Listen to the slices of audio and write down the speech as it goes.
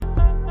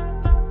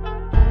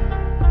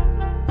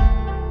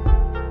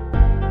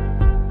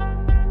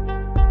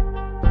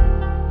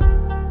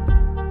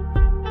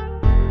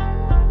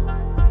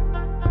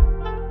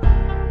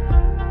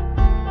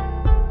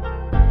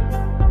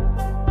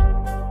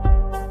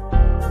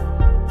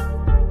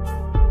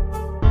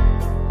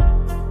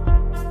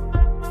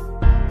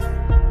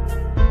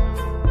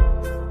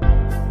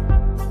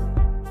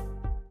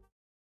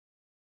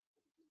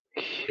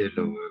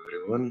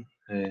everyone,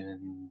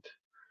 and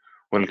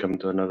welcome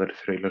to another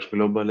Thrillers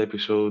Global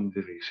episode.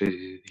 This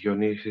is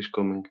Dionysis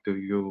coming to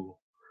you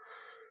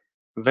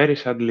very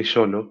sadly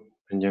solo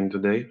again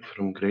today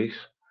from Greece.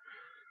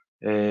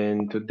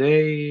 And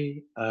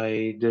today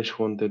I just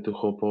wanted to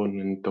hop on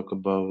and talk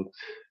about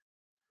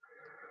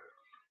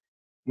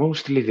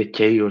mostly the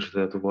chaos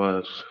that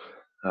was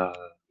uh,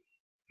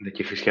 the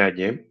Kifisia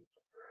game.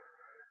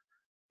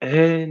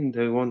 And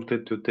I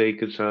wanted to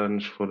take a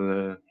chance for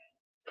the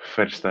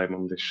first time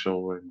on this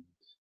show and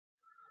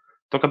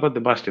talk about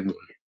the basketball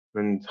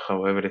and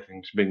how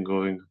everything's been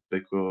going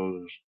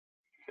because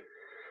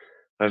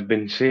I've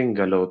been seeing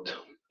a lot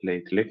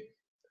lately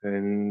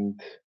and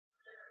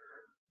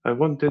I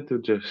wanted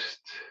to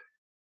just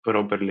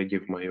properly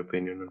give my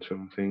opinion on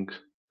some things.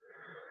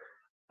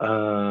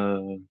 Uh,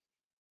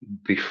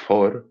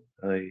 Before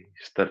I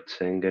start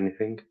saying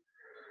anything,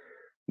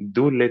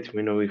 do let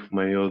me know if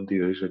my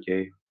audio is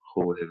okay,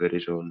 whoever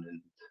is on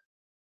and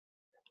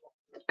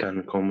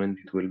can comment,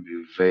 it will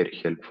be very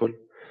helpful.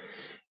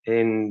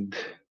 And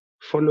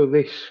follow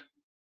this.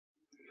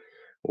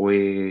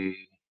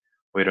 We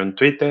we're on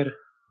Twitter,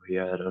 we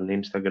are on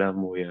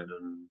Instagram, we are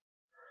on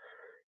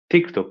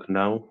TikTok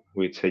now,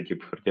 which I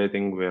keep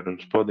forgetting. We are on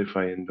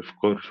Spotify, and of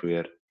course, we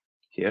are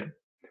here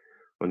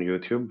on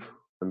YouTube.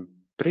 I'm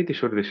pretty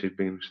sure this is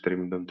being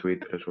streamed on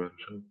Twitter as well.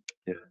 So,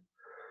 yeah.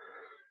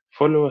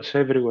 Follow us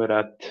everywhere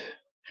at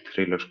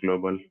Thrillers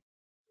Global.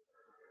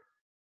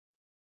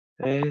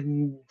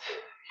 And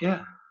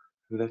yeah,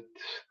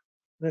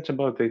 that's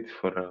about it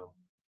for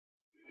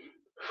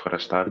a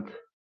start.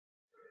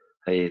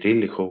 I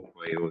really hope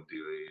my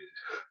audio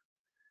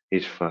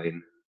is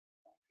fine.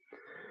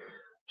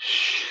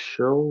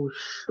 So.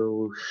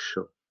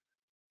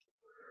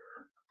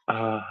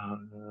 Uh,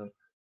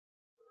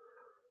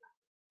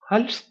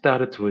 I'll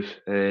start with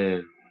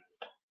a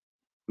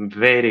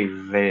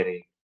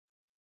very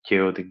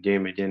chaotic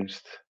game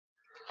against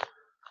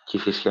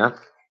Kifisia.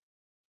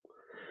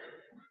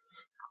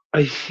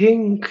 I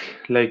think,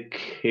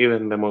 like,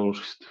 even the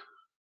most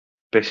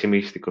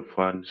pessimistic of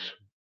fans,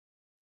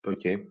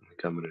 okay, the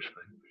camera is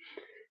fine.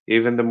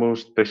 Even the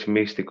most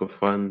pessimistic of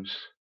fans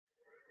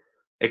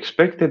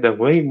expected a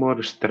way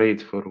more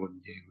straightforward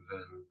game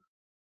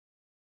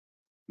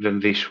than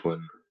this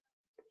one.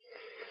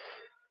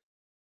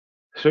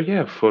 So,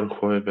 yeah, for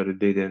whoever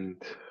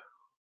didn't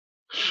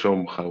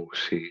somehow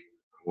see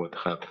what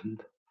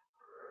happened,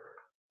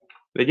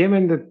 the game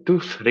ended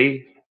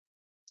 2-3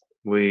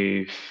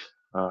 with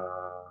uh,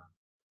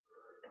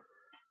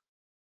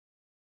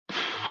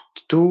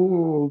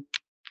 two,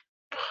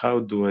 how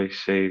do I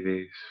say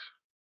this?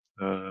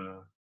 Uh,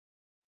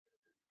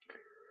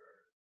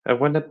 I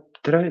want to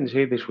try and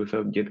say this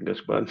without getting us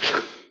banned.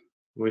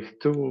 With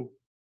two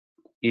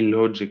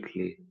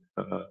illogically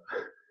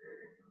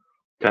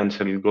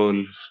cancelled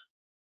goals.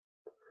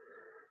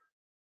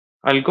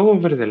 I'll go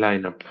over the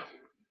lineup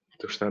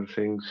to start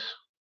things.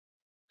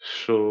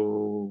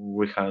 So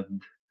we had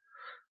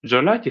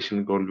Zolakis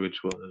in goal,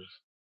 which was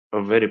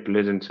a very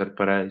pleasant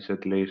surprise,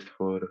 at least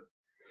for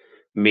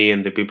me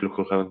and the people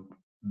who have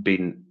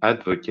been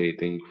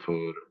advocating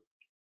for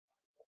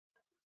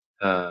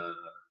uh,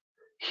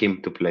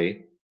 him to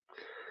play,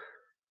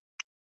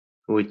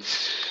 which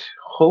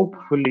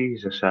hopefully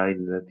is a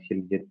sign that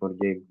he'll get more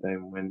game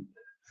time when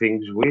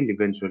things will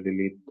eventually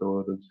lead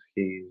towards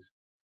his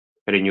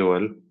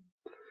renewal.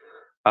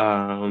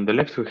 On the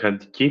left, we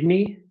had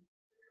Kidney,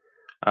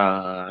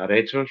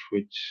 Rachel,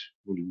 which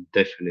will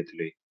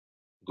definitely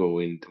go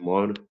into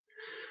more.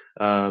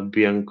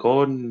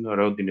 Biancon,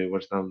 Rodney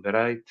was down the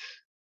right.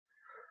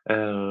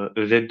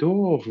 The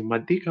duo of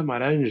Mati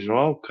Camara and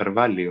Joao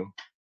Carvalho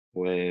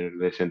were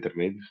the center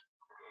mids.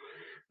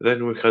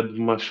 Then we had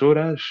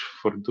Masuras,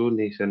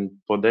 Fortunis, and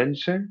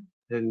Podense.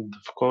 And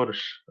of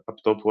course, up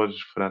top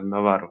was Fran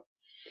Navarro.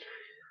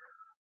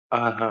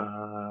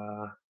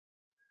 Uh,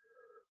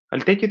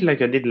 I'll take it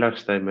like I did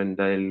last time and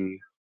I'll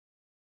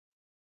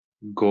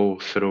go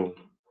through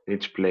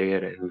each player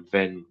and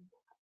then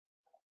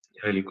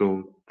I'll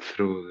go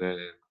through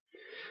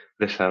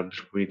the subs,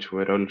 which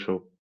were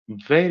also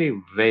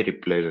very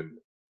pleasant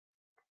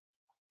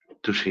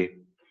to see.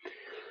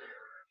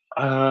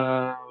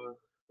 Uh,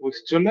 with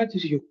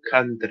Jolatis, you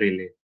can't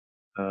really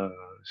uh,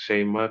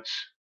 say much.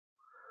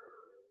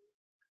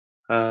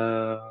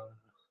 Uh,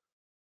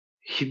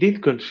 he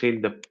did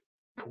concede the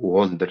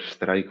wonder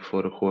strike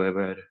for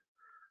whoever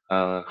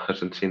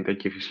hasn't seen the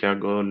Kifisia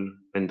goal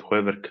and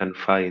whoever can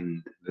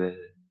find the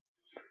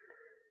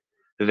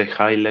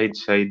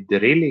highlights. I'd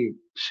really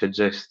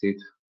suggest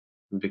it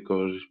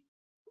because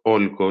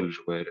all goals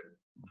were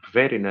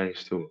very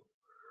nice to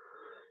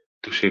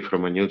see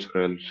from a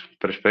neutral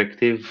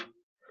perspective.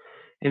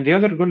 And the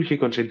other goal he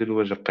conceded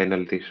was a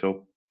penalty,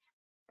 so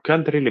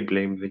can't really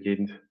blame the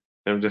kid.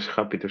 I'm just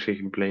happy to see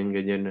him playing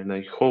again, and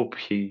I hope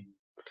he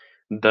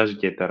does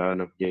get a run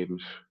of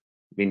games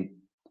in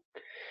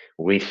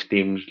with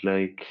teams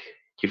like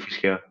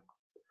Kifisia.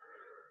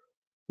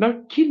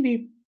 Now,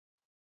 Kini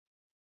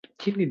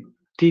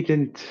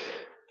didn't.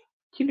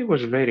 Kini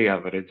was very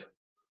average,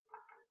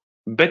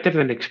 better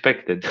than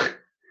expected.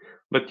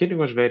 But Kenny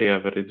was very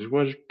average.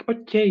 Was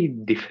okay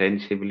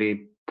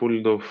defensively.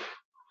 Pulled off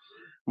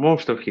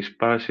most of his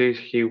passes.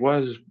 He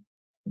was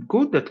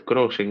good at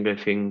crossing. I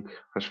think,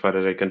 as far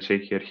as I can see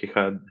here, he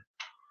had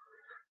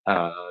 2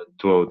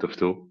 out of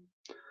 2.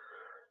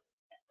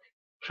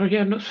 So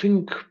yeah,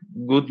 nothing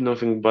good,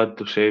 nothing bad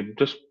to say.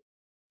 Just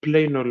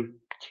plain old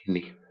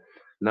Kenny.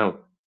 Now,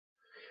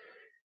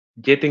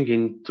 getting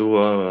into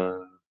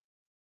a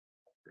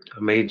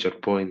major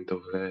point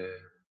of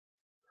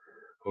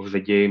the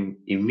game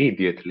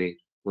immediately,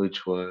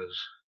 which was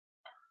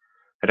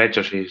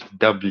Rechos's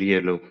double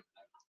yellow,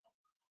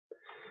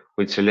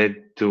 which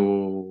led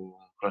to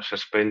a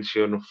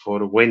suspension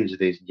for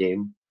Wednesday's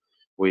game,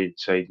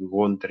 which I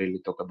won't really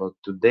talk about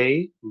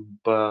today,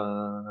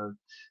 but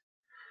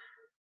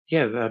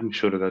yeah, I'm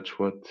sure that's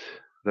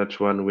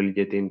one we'll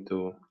get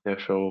into a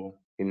show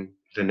in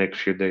the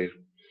next few days.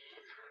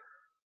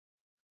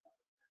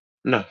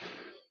 Now,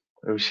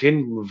 I've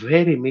seen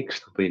very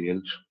mixed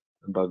opinions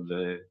about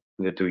the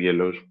two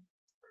yellows,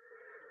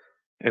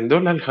 and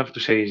all I'll have to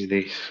say is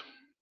this: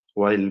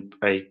 while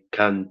I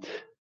can't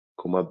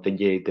come up the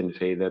gate and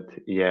say that,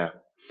 yeah,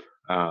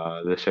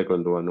 the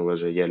second one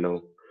was a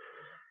yellow,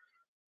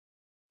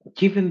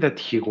 given that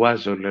he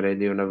was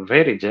already on a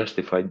very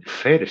justified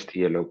first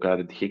yellow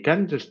card, he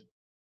can't just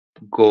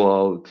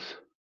go out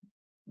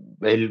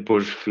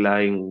elbows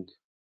flying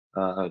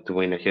to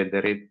win a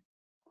header.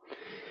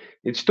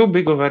 It's too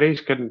big of a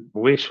risk, and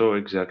we saw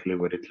exactly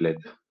where it led.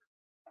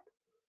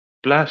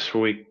 Plus,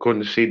 we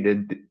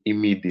conceded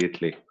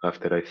immediately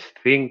after. I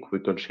think we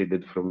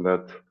conceded from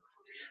that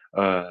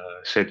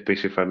set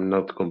piece, if I'm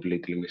not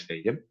completely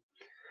mistaken.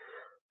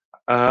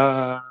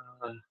 Uh,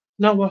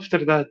 Now,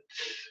 after that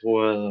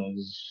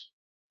was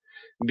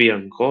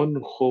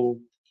Biancon, who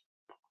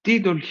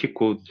did all he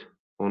could,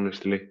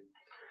 honestly.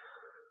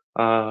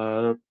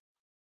 Uh,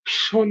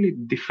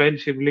 Solid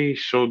defensively,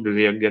 showed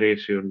the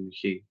aggression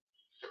he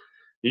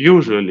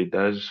usually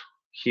does.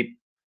 He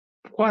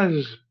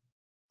was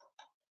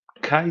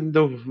kind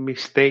of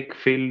mistake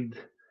filled,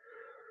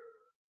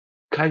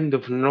 kind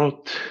of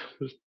not.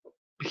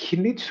 He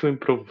needs to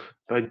improve.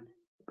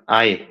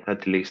 I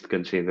at least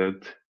can say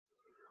that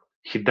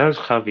he does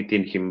have it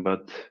in him,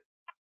 but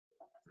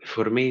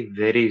for me,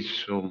 there is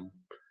some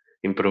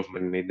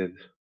improvement needed.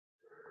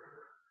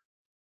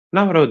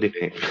 Now,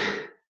 Rodney,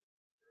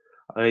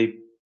 I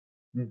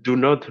do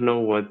not know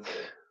what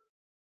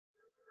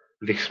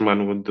this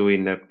man would do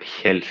in a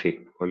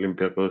healthy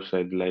Olympiakos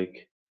side.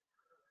 Like,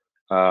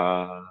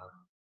 uh,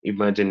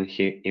 imagining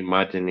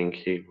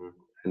him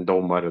and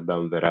Omar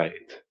down the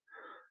right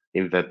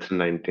in that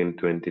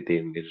 1920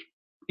 team is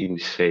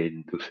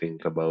insane to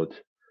think about.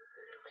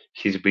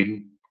 He's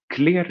been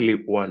clearly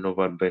one of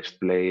our best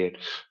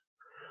players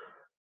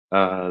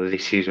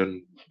this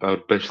season, our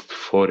best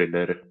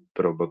foreigner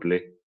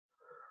probably,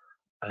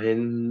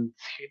 and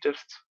he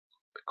just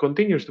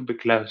continues to be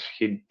class.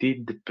 He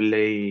did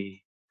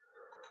play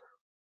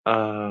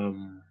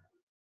um,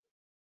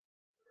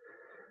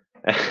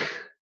 a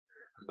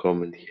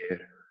comment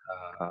here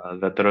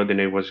that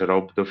Rodney was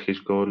robbed of his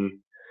goal.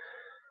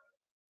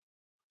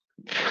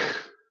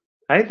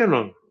 I don't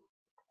know.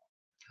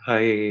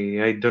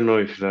 I don't know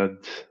if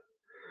that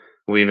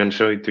we even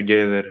saw it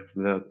together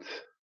that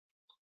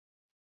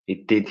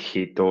it did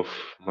hit off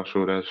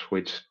Masuras,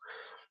 which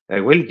I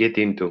will get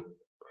into.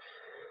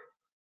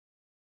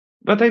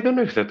 But I don't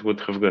know if that would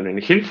have gone in.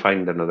 He'll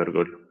find another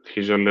goal.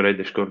 He's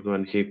already scored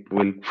one. He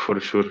will for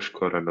sure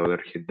score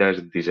another. He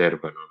does deserve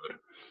another.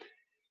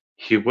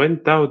 He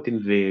went out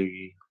in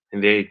the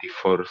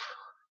 84th.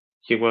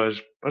 He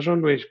was, as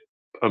always,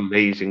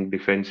 amazing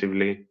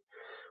defensively,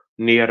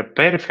 near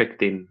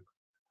perfect in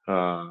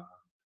uh,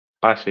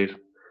 passes,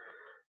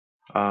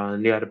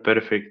 near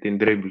perfect in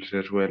dribbles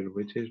as well,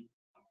 which is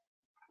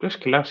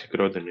just classic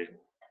Rodney.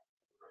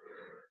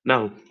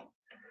 Now,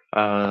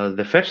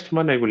 the first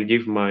man I will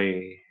give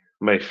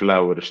my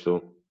flowers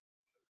to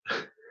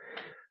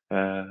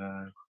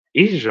uh,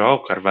 is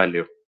João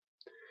Carvalho,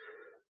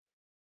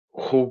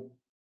 who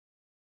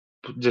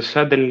just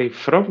suddenly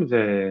from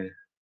the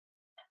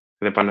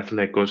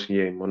Panathinaikos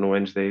game on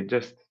Wednesday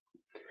just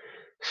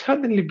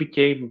suddenly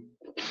became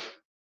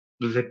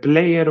the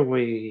player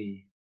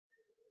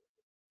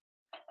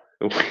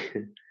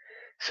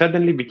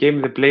suddenly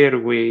became the player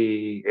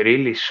we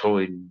really saw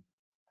in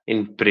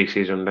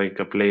preseason, like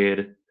a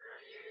player.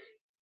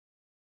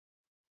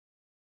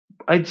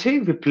 I'd say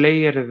the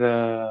player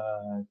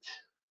that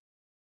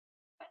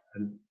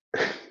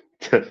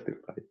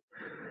justified.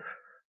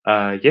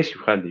 Yes,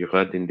 you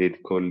had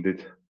indeed called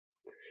it.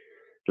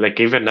 Like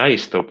even I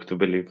stopped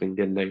believing,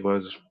 and I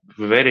was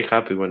very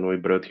happy when we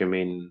brought him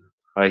in.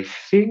 I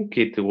think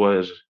it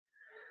was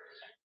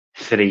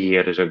 3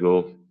 years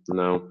ago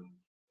now.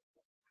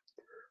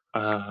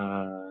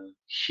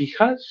 He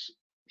has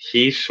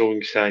he's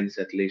showing signs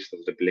at least of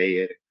the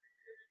player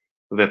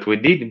that we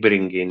did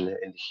bring in,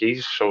 and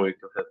he's showing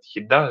that he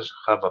does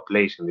have a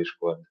place in the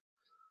squad.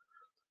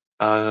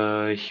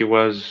 He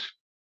was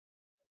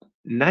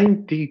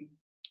 92%,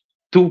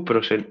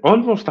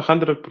 almost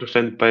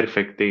 100%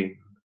 perfect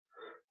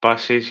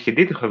passes. He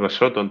did have a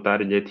shot on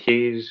target.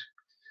 He's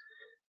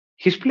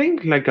playing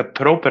like a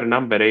proper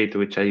number eight,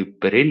 which I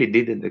really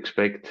didn't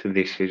expect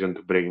this season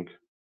to bring,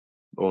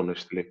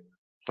 honestly.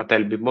 But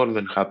I'll be more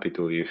than happy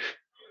to if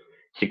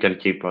he can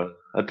keep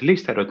at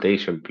least a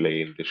rotation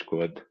play in the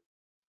squad.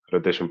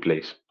 Rotation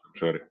plays. I'm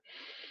sorry.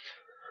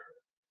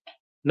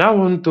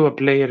 Now on to a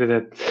player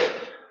that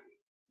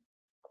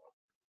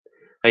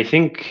I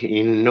think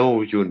in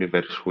no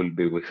universe will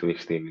be with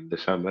this team in the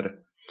summer,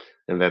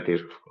 and that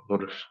is, of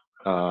course,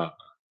 uh,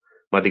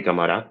 Madi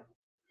Camara.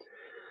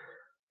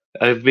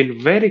 I've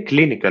been very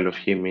clinical of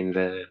him in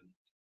the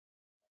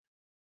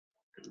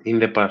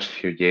past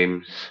few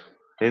games,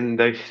 and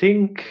I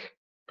think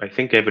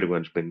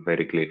everyone's been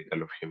very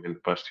clinical of him in the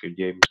past few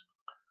games.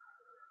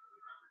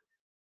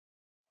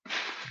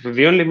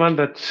 The only man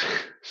that's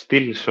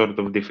still sort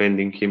of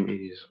defending him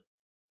is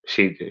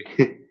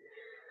CJ.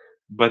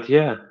 But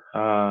yeah,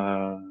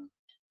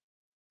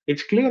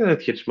 it's clear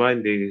that his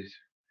mind is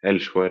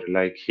elsewhere.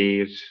 Like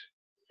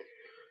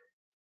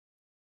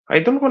I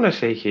don't want to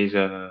say he's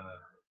a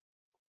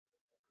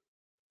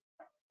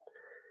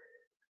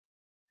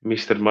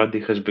Mr. Muddy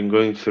has been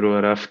going through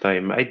a rough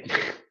time.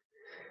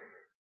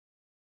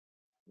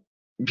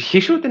 He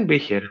shouldn't be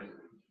here.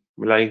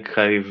 Like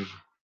I've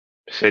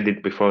said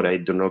it before, I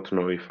do not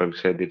know if I've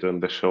said it on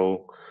the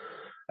show.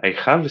 I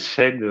have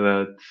said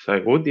that I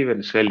would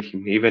even sell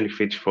him, even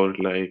if it's for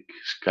like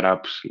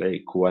scraps,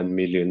 like 1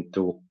 million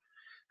too.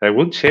 I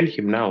would sell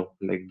him now.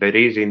 Like there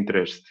is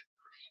interest.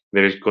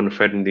 There is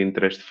confirmed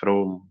interest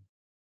from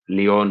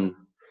Lyon,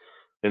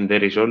 and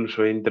there is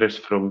also interest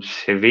from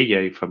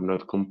Sevilla, if I'm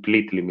not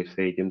completely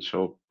mistaken.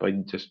 So I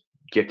just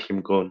get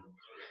him gone.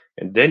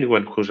 And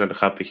anyone who's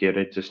unhappy here,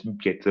 I just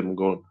get them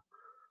gone.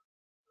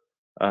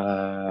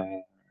 Uh,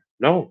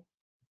 no,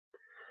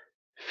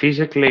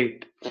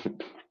 physically,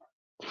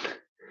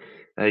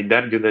 I'd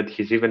argue that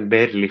he's even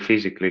barely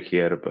physically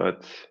here,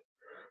 but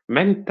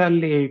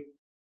mentally,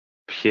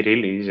 he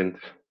really isn't.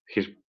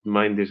 His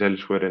mind is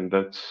elsewhere, and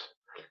that's,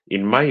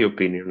 in my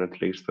opinion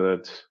at least,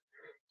 that's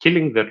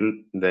killing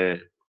the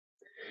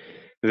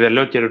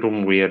locker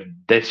room we are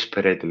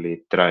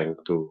desperately trying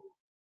to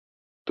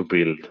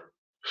build.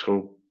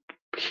 So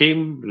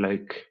him,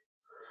 like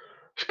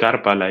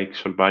Scarpa, like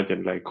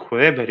Solbakken, like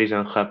whoever is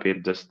unhappy,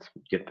 just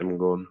get them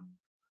gone.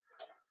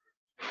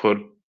 For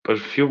a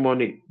few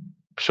money,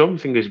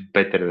 something is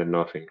better than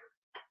nothing.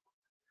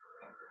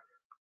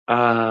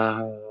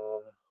 Uh,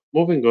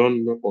 moving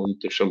on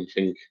to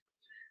something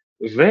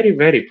very,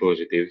 very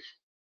positive.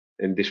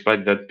 And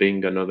despite that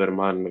being another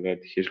man that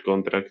his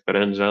contract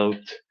runs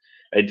out,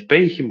 I'd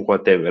pay him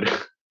whatever.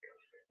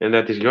 And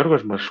that is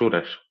Yorgos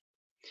Masouras,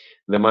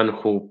 the man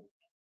who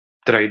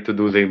tried to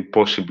do the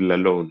impossible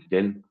alone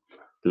again,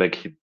 like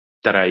he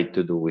tried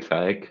to do with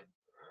AEK.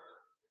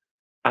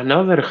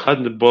 Another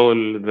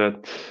handball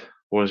that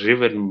was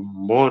even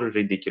more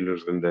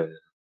ridiculous than the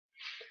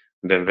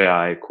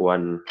AEK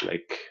one.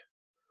 Like,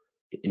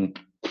 in,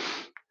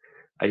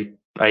 I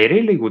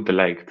really would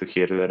like to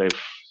hear the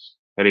ref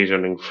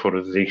reasoning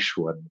for this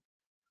one.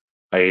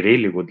 I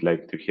really would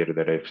like to hear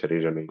the ref's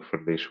reasoning for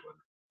this one.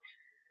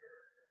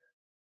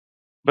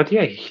 But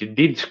yeah, he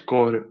did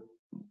score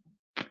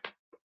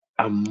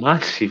a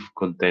massive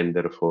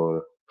contender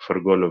for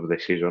goal of the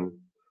season,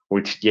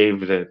 which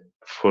gave the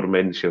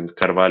aforementioned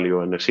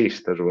Carvalho an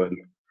assist as well.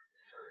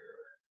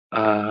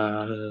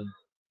 Uh,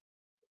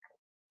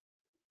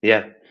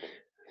 yeah,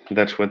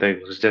 that's what I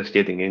was just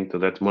getting into.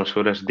 That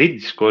Mosouras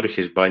did score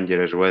his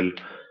banger as well.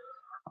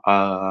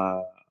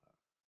 Uh,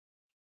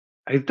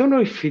 I don't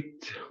know if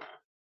it.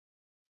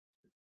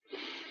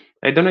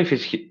 I don't know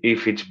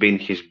if it's been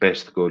his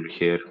best goal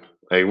here.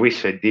 I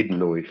wish I did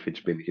know if it's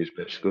been his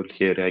best goal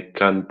here. I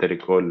can't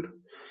recall.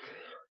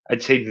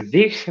 I'd say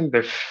this and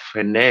the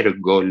Fener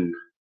goal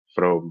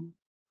from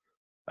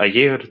a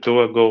year or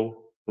two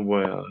ago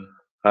were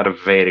are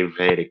very,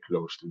 very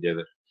close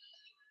together.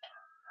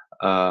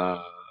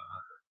 Uh,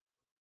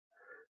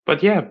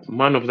 but yeah,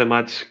 man of the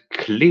match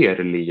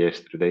clearly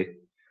yesterday.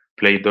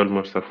 Played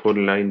almost a full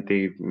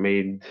 90,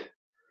 made.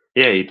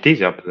 Yeah, it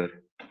is up there.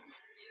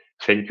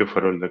 Thank you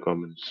for all the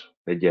comments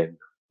again.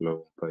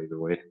 No, by the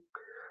way.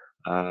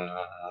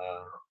 Uh,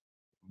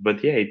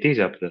 but yeah, it is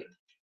up there.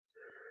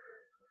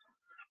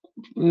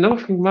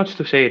 Nothing much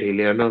to say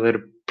really.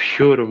 Another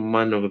pure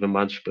man of the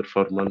match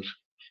performance.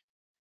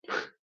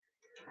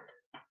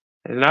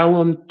 And now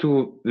on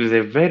to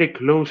the very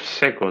close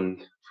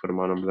second for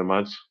man of the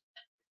match.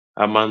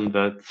 A man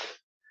that,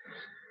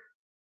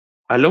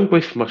 along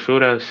with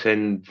Masuras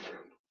and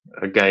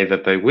a guy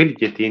that I will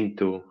get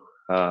into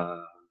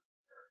uh,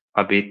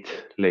 a bit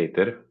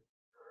later,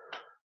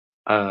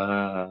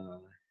 uh,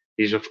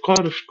 is of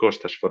course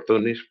Kostas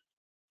Fortounis,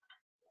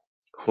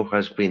 who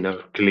has been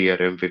a clear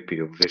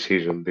MVP of the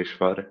season this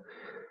far.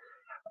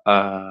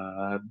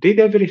 Did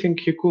everything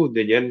he could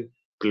again,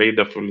 played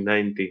a full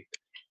 90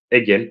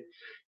 again.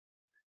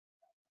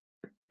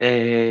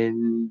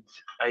 And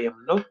I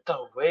am not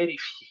aware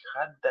if he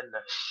had an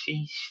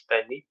assist.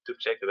 I need to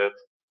check that.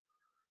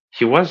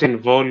 He was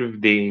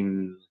involved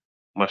in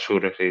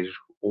Masura's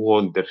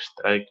wonder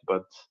strike,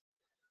 but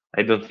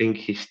I don't think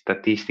he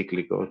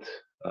statistically got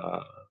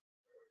uh,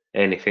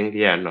 anything.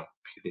 Yeah, no,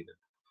 he didn't.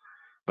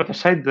 But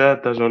aside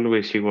that, as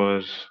always, he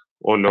was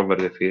all over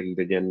the field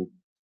again.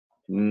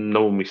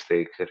 No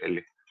mistakes,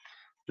 really.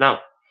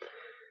 Now,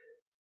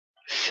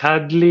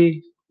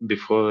 sadly,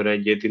 before I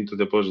get into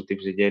the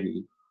positives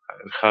again,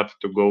 I have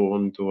to go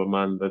on to a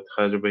man that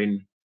has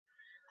been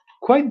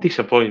quite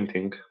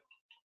disappointing,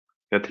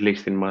 at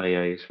least in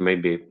my eyes.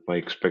 Maybe I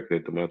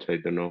expected too much, I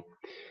don't know.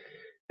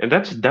 And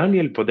that's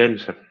Daniel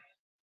Podenza,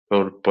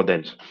 or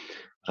Podenza.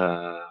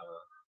 Uh,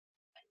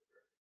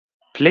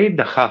 played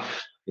the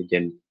half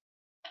again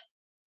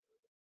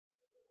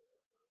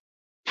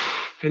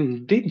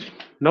and did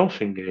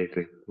nothing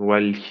really.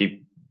 While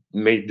he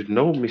made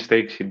no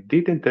mistakes, he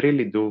didn't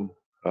really do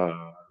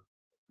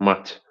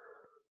much.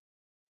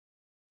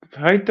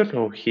 I don't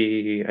know.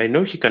 I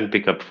know he can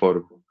pick up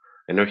form.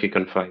 I know he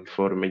can find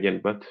form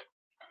again, but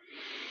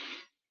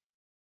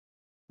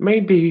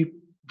maybe,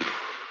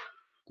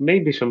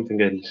 maybe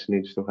something else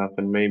needs to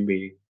happen.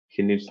 Maybe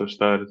he needs to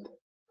start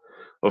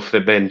off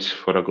the bench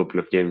for a couple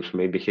of games.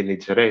 Maybe he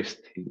needs rest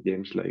in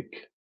games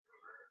like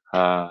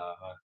uh,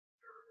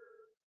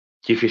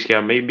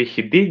 Kifisia. Maybe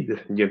he did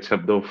get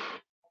subbed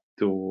off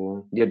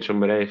to get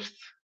some rest.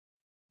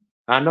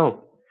 Ah,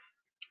 no.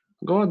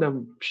 God,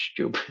 I'm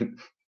stupid.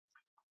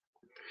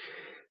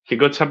 He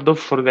got subbed off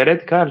for the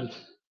red card.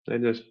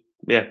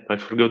 Yeah, I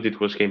forgot it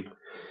was him.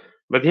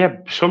 But yeah,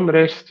 some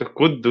rest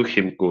could do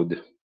him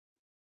good.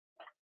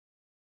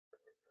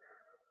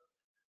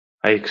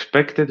 I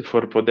expected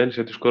for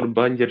Potenza to score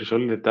bangers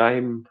all the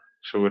time,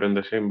 so we're in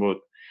the same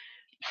boat.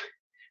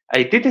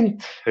 I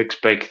didn't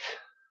expect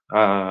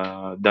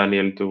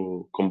Daniel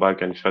to come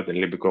back and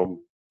suddenly become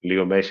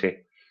Leo Messi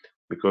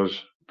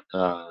because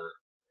uh,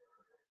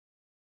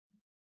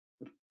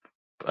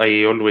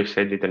 I always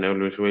said it and I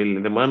always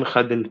will. The man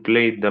hadn't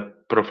played a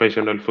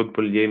professional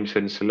football game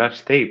since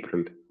last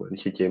April when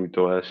he came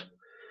to us.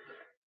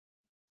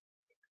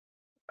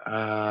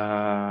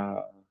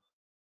 Uh,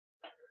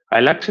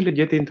 I'll actually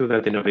get into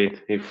that in a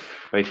bit if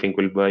I think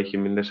we'll buy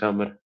him in the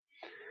summer.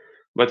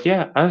 But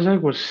yeah, as I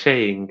was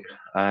saying,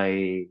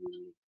 I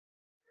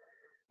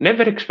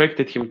never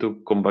expected him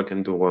to come back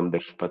and do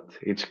wonders, but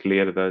it's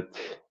clear that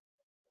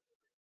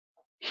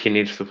he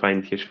needs to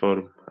find his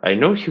form. I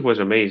know he was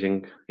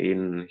amazing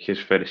in his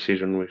first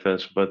season with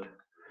us, but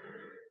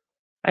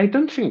I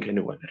don't think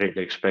anyone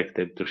really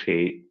expected to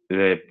see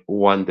the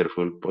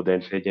wonderful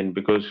potential again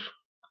because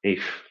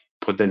if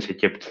potential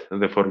kept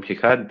the form he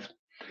had,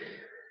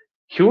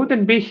 he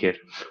wouldn't be here.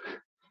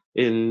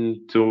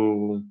 And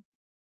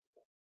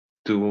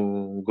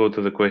to go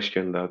to the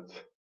question that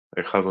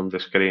I have on the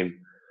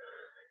screen,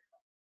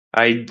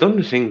 I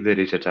don't think there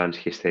is a chance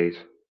he stays.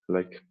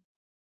 Like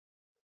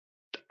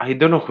I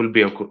don't know who'll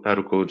be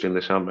our coach in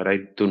the summer. I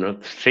do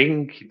not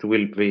think it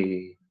will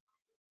be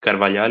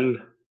Carvalhal.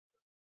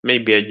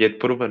 Maybe I get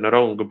proven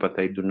wrong, but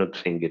I do not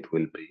think it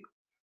will be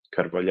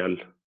Carvalhal.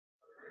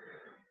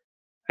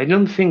 I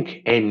don't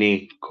think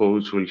any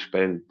coach will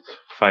spend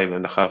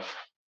 5.5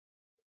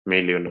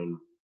 million on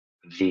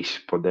this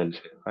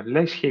potential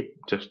unless he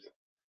just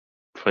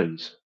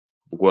finds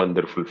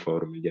wonderful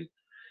form again.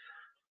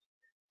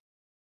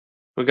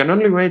 We can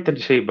only wait and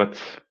see, but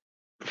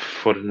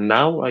for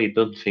now, I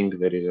don't think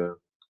there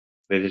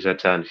is a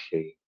chance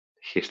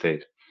he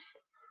stays.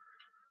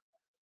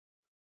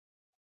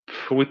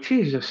 Which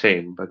is the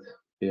same, but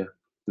yeah,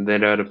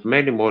 there are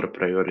many more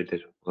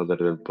priorities other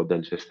than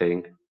potential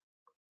staying.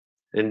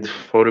 And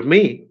for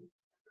me,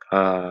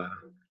 uh,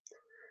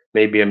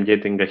 maybe I'm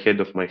getting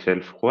ahead of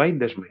myself. Why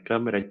does my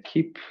camera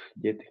keep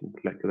getting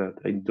like that?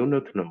 I do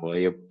not know. I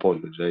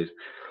apologize.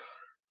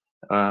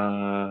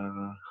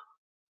 Uh,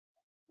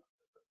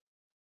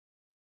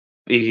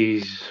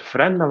 is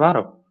Fran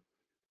Navarro.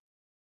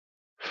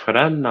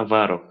 Fran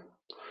Navarro.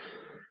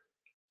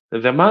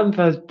 The man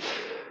that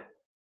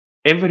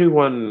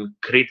everyone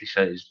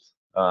criticized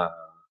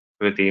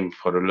the team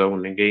for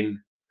loaning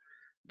in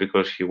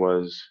because he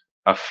was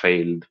a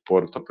failed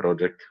Porto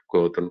project,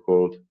 quote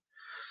unquote.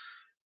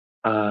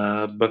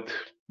 But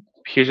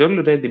he's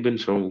already been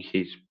showing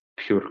his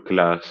pure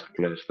class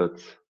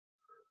that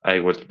I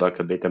was back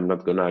a bit. I'm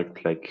not gonna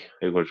act like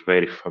I was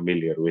very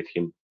familiar with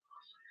him.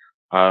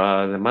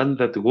 The man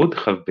that would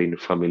have been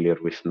familiar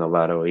with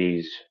Navarro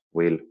is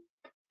Will,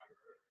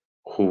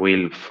 who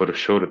will for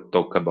sure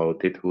talk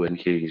about it when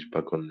he is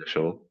back on the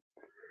show.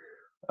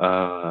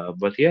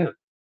 But yeah,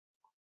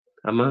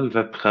 a man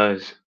that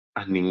has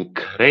an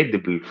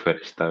incredible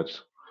first touch,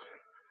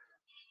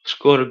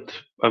 scored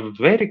a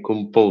very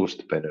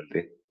composed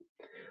penalty,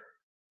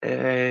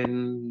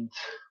 and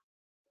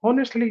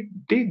honestly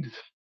did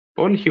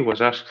all he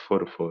was asked for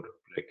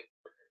like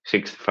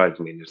 65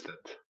 minutes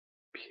that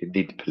he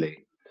did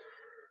play.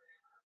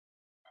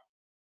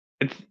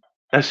 And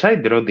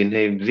aside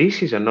Rodinei,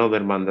 this is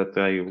another man that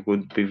I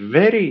would be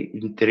very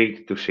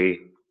intrigued to see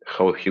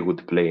how he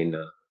would play in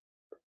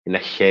a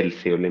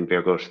healthy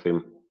Olympiakos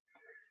team.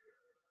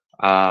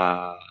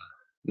 Uh,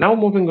 Now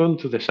moving on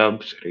to the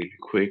subs really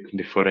quick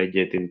before I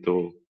get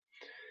into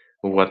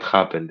what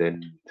happened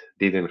and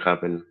didn't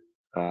happen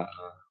uh,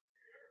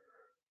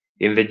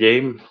 in the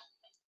game.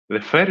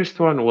 The first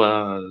one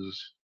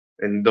was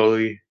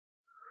Endoy,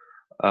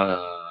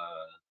 uh,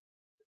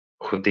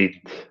 who did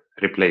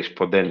replace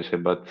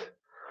Podense, but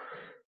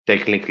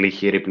technically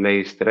he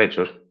replaced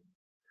Recho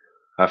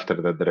after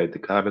that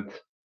red card.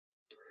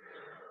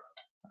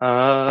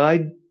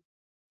 I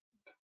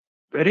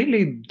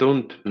really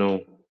don't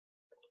know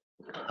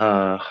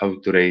how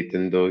to rate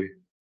Endoy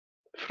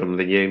from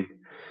the game.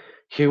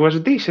 He was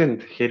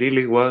decent, he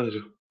really was.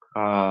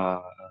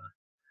 Uh,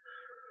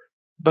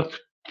 but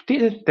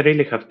didn't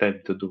really have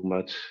time to do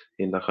much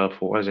in the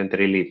half, wasn't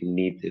really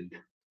needed.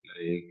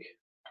 Like,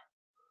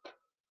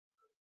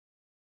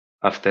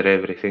 after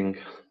everything,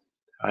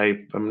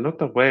 I am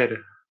not aware.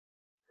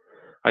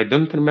 I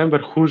don't remember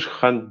whose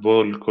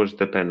handball caused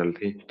the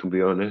penalty, to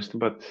be honest,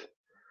 but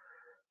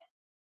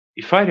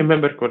if I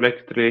remember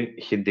correctly,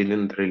 he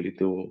didn't really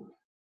do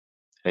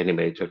any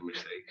major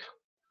mistakes.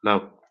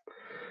 Now,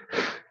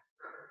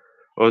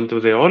 on to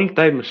the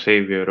all-time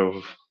savior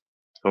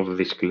of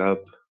this club,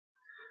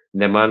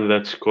 the man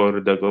that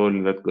scored the goal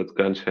that got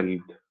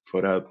cancelled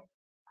for a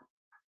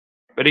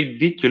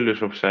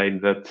ridiculous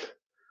offside that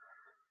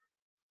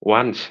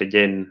once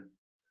again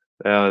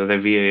the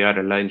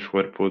VAR lines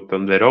were put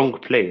on the wrong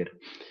player,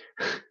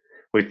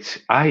 which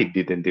I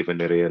didn't even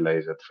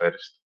realize at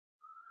first.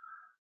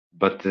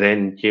 But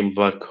then came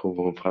back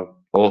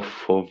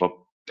off of a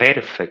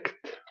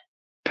perfect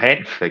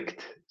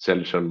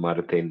Gelson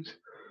Martins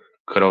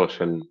cross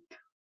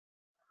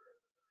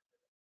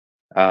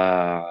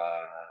uh,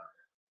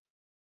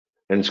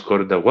 and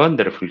scored a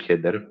wonderful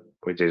header,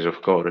 which is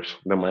of course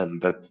the man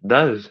that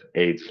does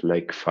age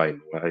like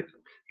fine wine,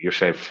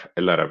 Youssef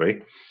El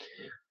Arabi.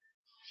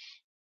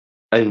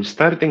 I'm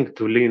starting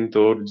to lean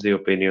towards the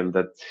opinion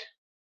that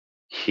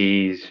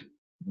he's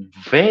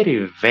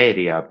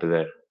very up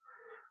there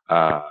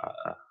uh,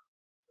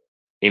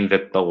 in the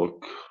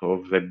talk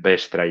of the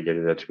best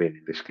striker that's been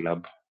in this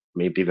club.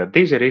 Maybe that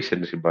is a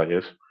recency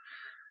bias,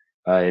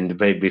 and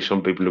maybe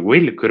some people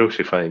will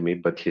crucify me,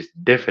 but he's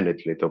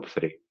definitely top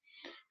three.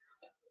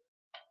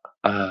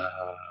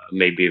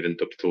 Maybe even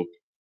top two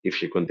if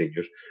he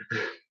continues.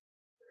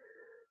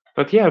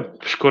 But yeah,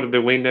 scored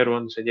the winner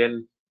once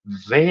again.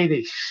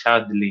 Very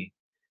sadly,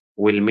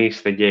 will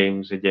miss the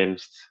games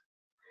against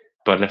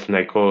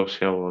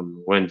Panathinaikos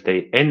on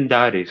Wednesday and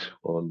Aris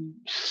on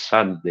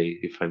Sunday,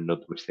 if I'm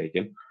not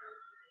mistaken.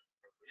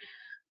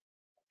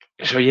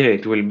 So yeah,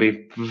 it will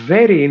be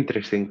very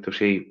interesting to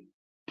see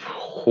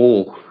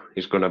who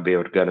is gonna be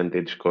our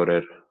guaranteed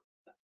scorer,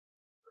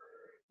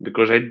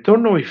 because I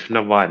don't know if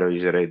Navarro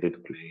is ready to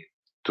play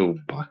two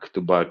back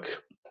to back,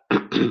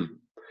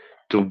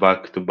 two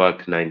back to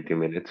back 90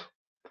 minutes.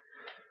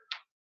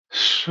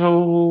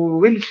 So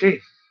we'll see.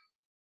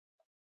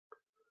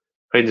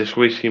 I just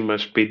wish him a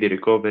speedy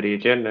recovery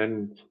again,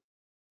 and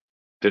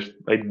just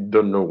I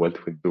don't know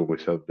what we do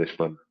without this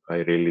man. I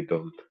really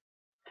don't.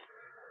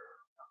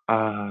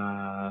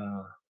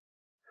 Uh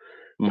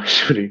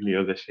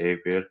Mascherino the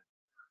savior.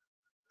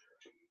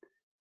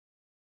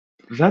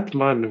 That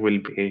man will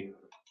be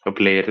a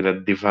player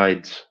that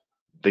divides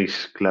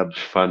this club's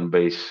fan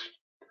base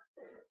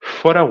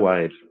for a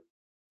while.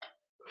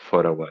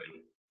 For a while.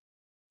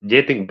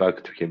 Getting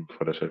back to him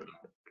for a second.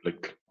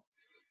 Like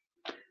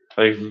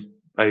I've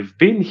I've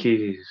been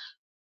his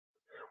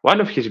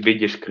one of his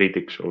biggest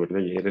critics over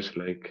the years,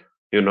 like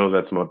you know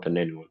that more than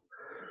anyone.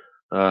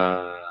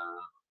 Uh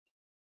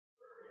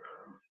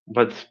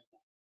but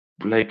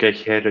like I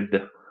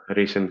heard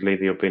recently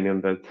the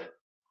opinion that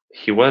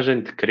he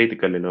wasn't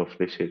critical enough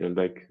this season.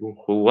 Like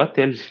what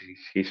else is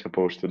he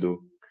supposed to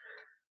do?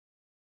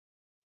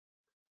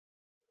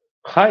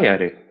 Hi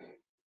Ari.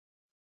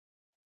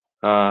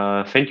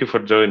 Thank you for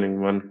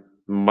joining, man.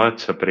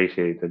 Much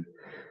appreciated.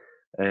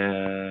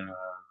 Uh,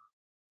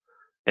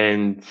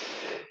 and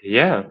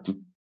yeah,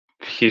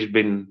 he's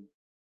been,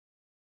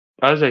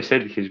 as I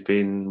said, he's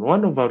been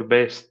one of our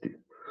best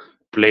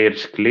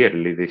players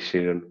clearly this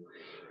season.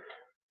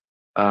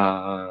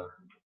 Uh,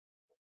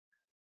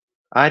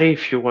 Ari,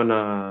 if you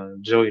wanna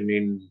join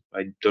in,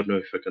 I don't know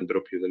if I can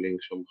drop you the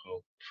link somehow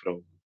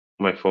from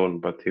my phone,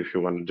 but if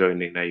you wanna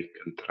join in, I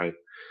can try.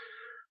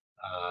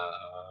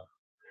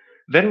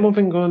 Then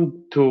moving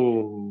on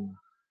to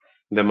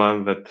the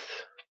man that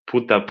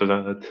put up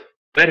that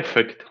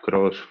perfect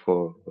cross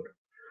for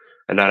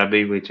an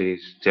Arabi, which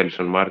is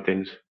Gelson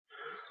Martins.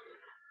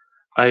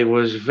 I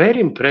was very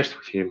impressed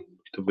with him,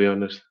 to be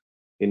honest,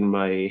 in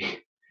my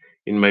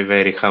in my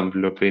very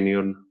humble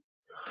opinion.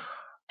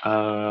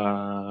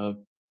 Uh,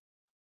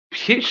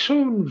 he's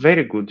shown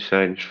very good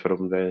signs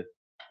from the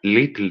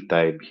little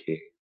time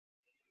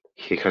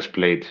he has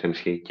played since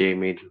he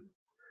came in.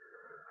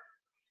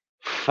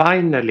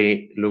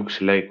 Finally,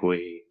 looks like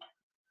we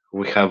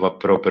have a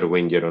proper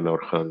winger on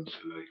our hands.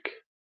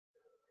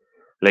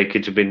 Like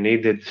it's been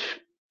needed.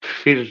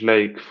 Feels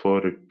like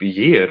for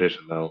years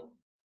now.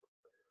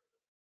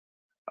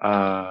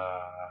 Uh,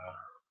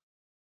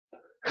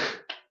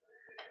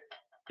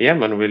 yeah,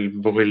 man,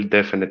 we'll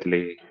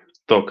definitely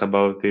talk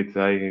about it.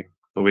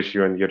 I wish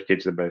you and your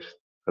kids the best,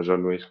 as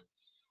always.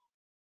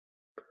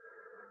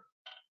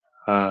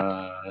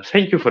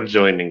 Thank you for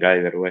joining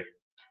either way.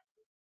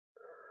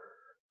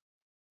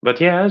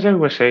 But yeah, as I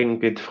was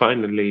saying, it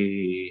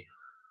finally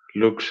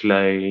looks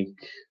like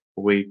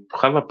we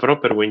have a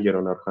proper winger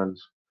on our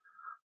hands.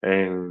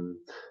 And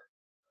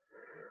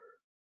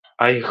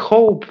I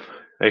hope,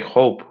 I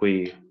hope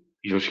we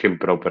use him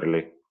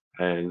properly.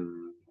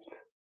 And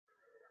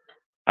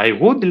I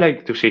would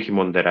like to see him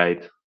on the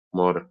right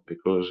more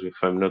because if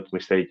I'm not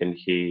mistaken,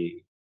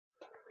 he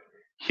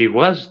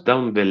was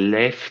down the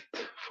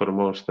left for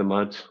most of the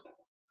match.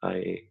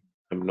 I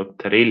am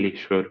not really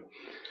sure,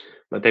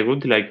 but I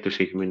would like to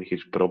see him in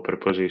his proper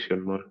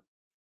position more.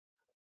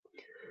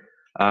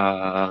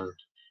 Uh,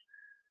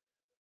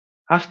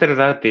 After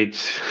that,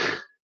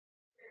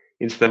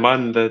 it's the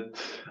man that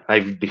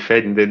I've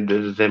defended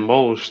the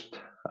most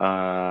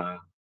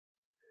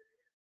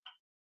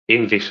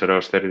in this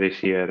roster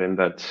this year, and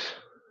that's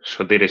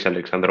Sotiris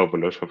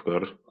Alexandropoulos, of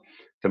course,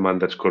 the man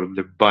that scored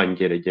the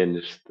banger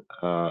against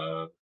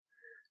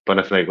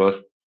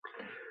Panathinaikos.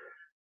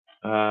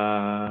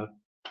 Uh,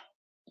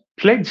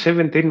 Played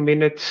 17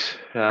 minutes,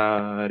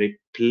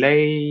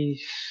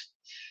 replaced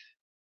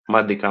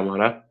Madi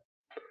Camara,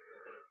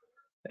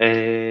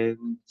 and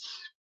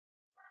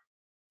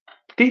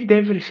did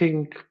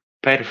everything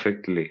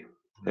perfectly.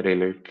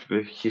 Really,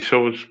 he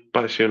shows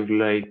passion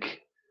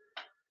like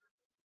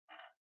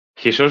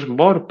he shows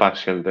more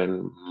passion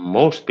than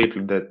most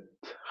people that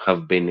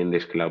have been in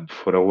this club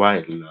for a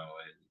while now.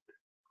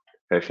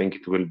 And I think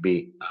it will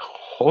be a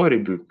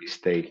horrible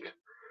mistake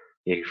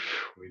if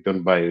we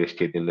don't buy this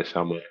kid in the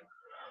summer.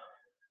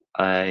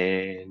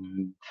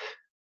 And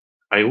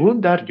I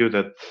would argue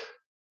that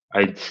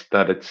I'd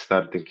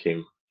starting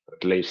him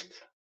at least.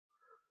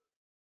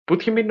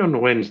 Put him in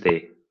on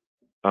Wednesday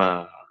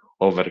uh,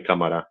 over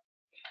Camara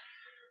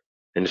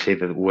and see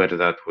that where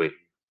that will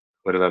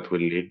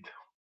lead.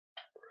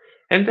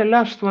 And the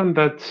last one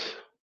that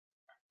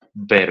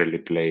barely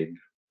played,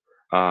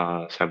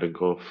 something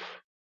of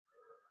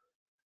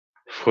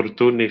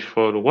Fortunis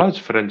for was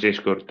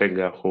Francisco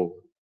Ortega, who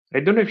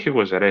I don't know if he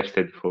was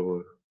arrested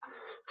for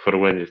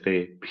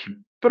Wednesday. He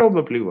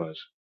probably was,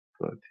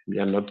 but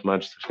yeah, not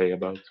much to say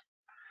about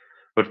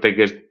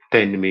Ortega's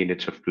 10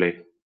 minutes of play.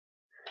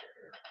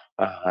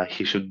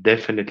 He should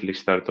definitely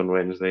start on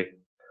Wednesday.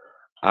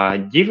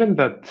 Given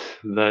that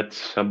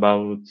that's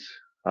about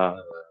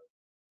uh,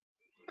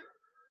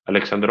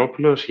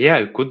 Alexandropoulos, yeah,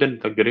 I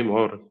couldn't agree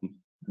more.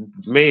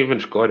 May even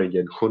score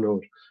again, who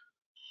knows?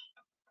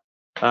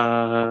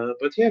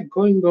 But yeah,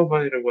 going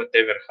over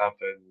whatever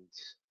happened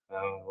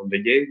on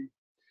the game,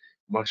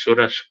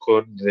 Masura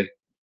scored the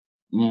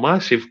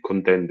massive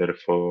contender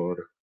for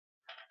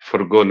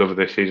goal of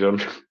the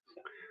season,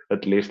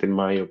 at least in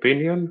my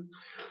opinion.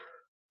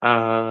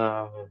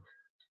 Uh,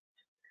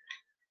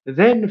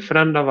 then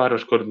Fran Navarro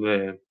scored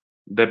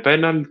the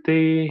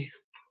penalty.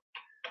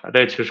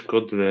 Recho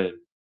scored the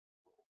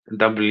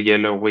double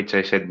yellow, which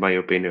I said my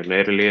opinion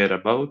earlier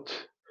about.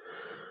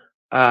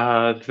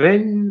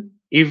 Then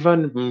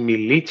Ivan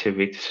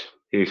Milicevic,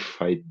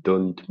 if I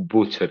don't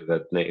butcher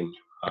that name,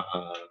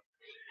 uh,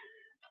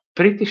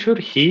 pretty sure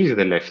he's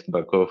the left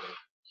back of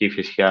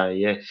Kifisia,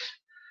 yes.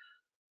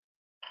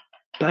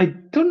 I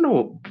don't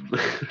know.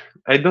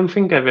 I don't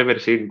think I've ever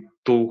seen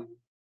two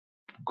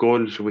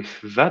goals with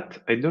that.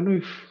 I don't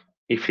know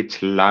if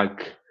it's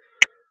luck,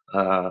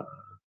 uh,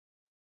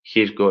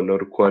 his goal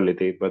or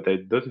quality, but I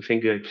don't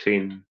think I've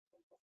seen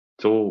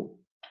two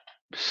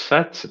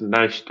such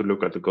nice to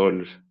look at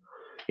goals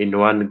in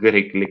one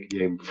Greek league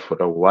game for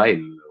a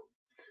while,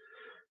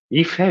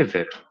 if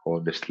ever,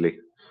 honestly.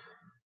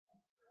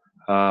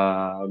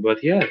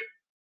 But yeah,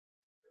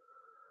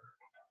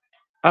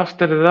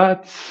 after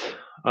that,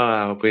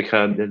 we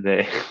had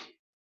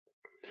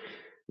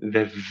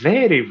the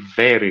very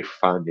very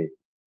funny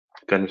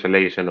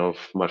cancellation of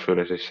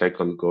Masura's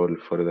second goal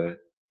for the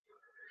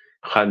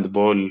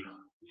handball,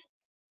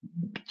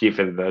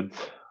 given that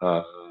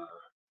uh,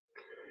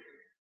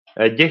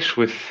 I guess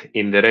with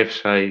in the ref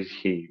side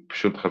he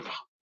should have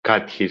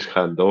cut his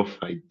hand off.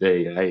 I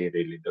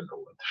really don't know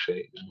what to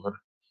say anymore.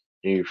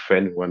 If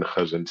anyone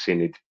hasn't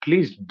seen it,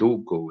 please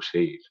do go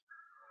see it.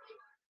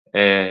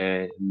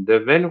 And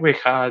then we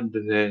had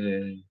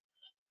the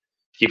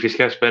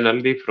Kifisias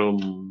penalty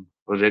from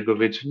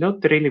Ozegovic.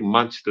 Not really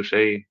much to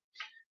say.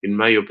 In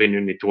my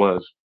opinion, it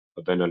was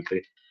a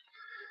penalty.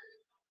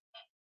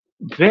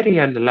 Very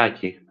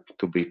unlucky,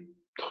 to be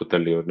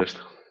totally honest.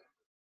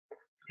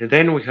 And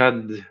then we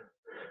had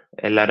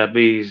El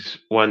Arabi's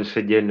once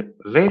again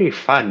very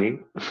funny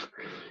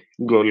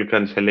goal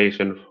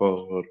cancellation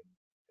for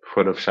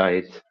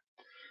offside.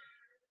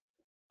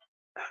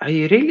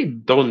 I really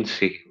don't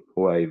see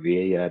why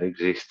VAR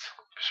exists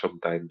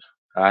sometimes.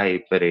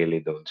 I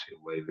really don't see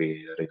why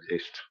VAR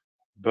exists.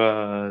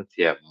 But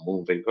yeah,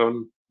 moving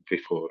on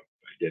before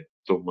I get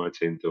too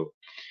much into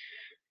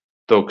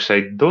talks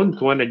I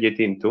don't want to get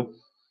into.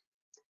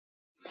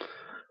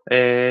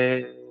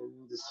 And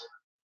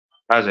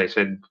as I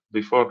said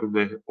before,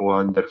 the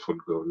wonderful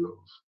goal of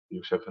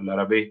Youssef El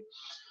Arabi.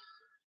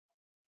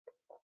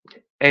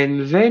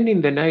 And then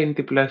in the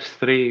 90 plus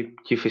 3,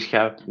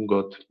 Kifisia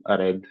got a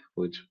red,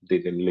 which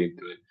didn't lead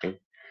to anything.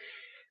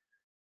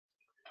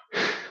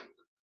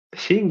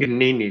 Seeing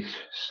Nini's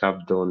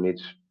subbed on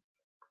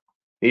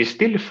is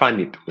still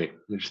funny to me.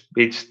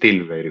 It's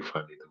still very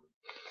funny to me.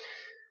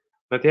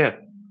 But yeah,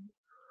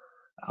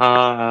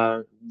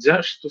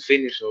 just to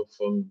finish off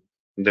on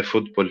the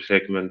football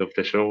segment of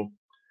the show,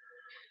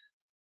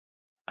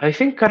 I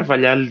think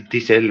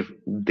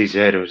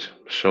deserves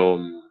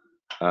some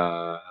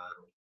uh,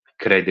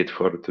 credit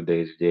for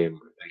today's game,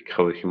 like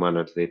how he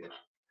managed it.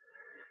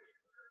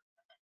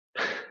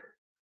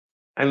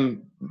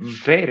 I'm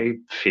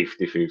very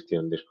 50-50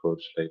 on this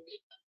coach. Like,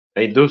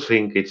 I do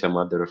think it's a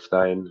matter of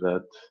time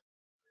that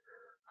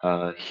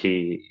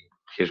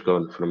he's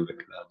gone from the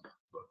club.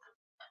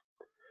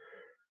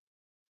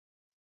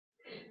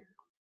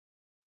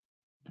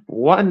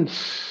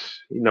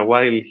 Once in a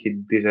while,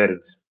 he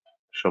deserves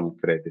some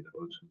credit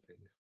or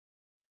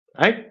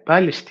something.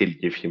 I'll still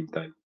give him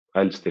time.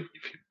 I'll still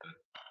give him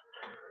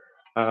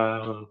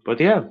time. But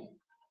yeah,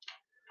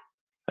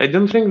 I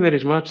don't think there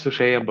is much to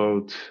say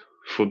about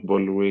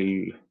football.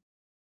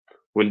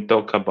 We'll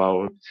talk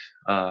about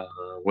uh,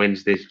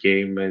 Wednesday's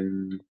game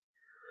and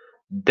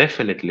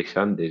definitely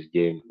Sunday's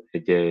game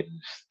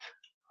against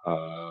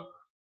uh,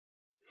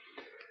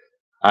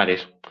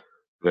 Aris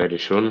very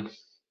soon.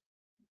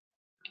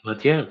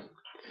 But yeah,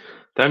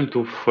 time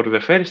to for the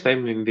first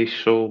time in this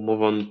show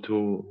move on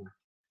to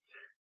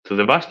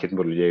the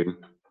basketball game,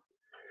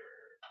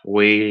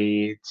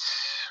 which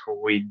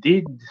we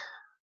did.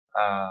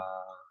 Uh,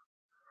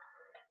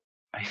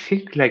 I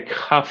think like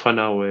half an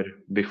hour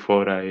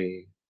before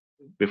I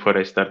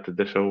started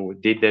the show, we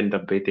did end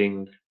up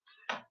beating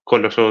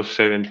Colossus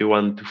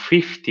 71 to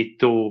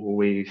 52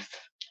 with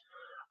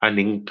an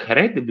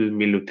incredible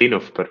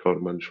Milutinov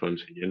performance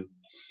once again,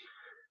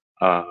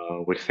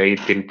 with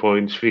 18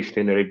 points,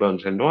 15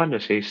 rebounds, and one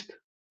assist.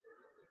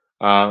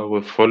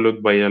 Was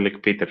followed by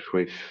Alec Peters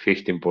with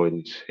 15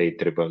 points,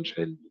 8 rebounds,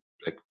 and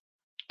like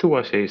two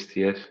assists,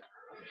 yes,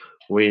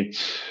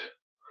 which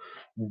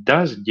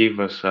does give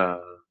us a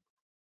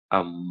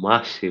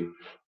massive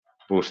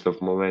boost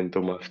of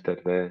momentum after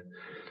the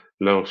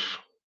loss,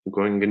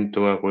 going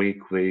into a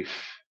week with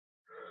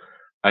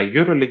a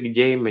EuroLeague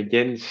game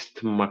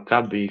against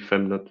Maccabi, if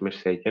I'm not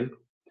mistaken.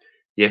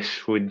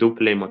 Yes, we do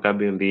play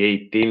Maccabi on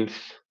the 18th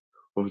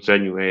of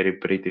January.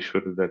 Pretty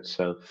sure that's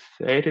a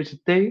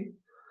Thursday.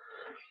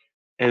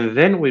 And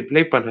then we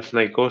play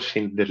Panathinaikos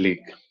in the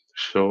league.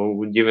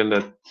 So, given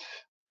that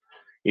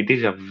it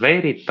is a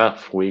very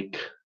tough week,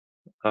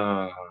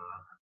 uh,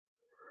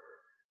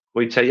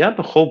 which I am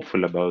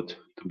hopeful about,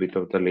 to be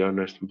totally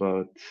honest,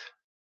 but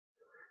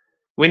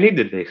we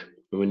needed this.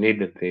 We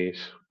needed this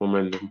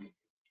momentum.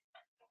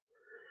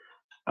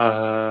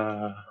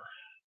 Uh,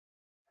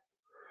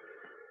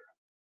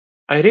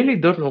 I really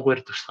don't know where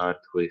to start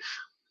with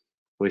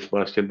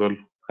basketball.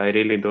 I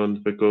really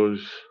don't because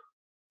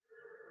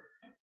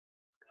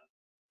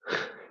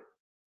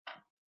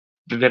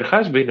there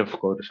has been, of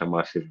course, a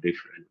massive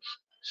difference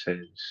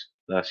since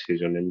last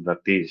season, and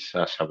that is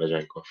Sasha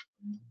Vezenkov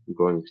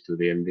going to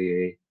the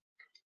NBA,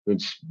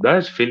 which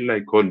does feel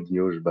like old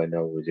news by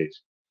now, which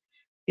is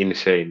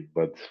insane.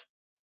 But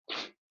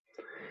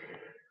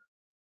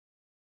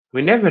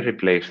we never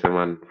replaced the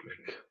man.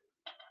 Like,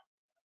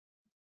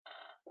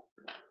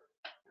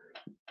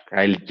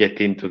 I'll get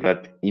into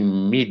that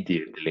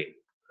immediately.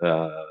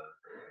 Uh,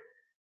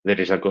 there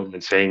is a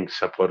comment saying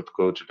support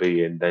Coach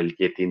B, and I'll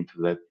get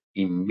into that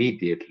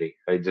immediately.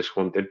 I just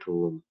wanted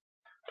to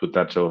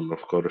touch on,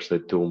 of course, the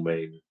two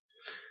main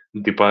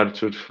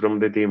departures from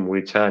the team,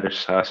 which are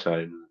Sasa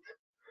and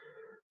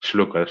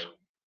Slukas.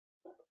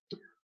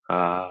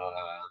 Uh,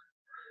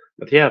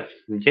 but yeah,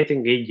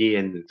 getting Iggy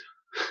and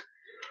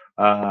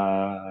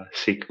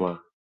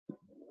Sigma.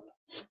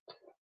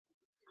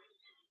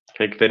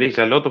 Like there is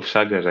a lot of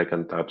sagas I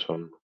can touch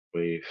on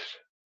with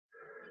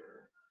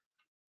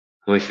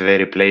with the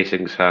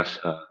replacing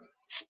Sasa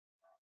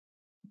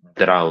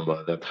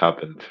drama that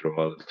happened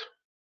throughout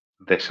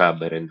the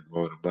summer and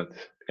more. But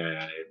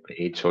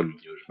it's all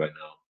news by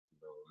now.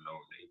 No, no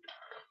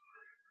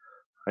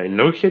need. I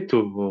know hate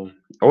to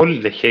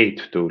all the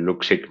hate to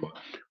Luke Sigma,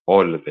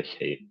 all the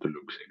hate to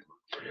Luke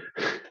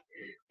Sigma,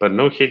 but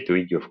no hate to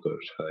Iggy, of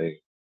course.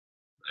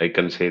 I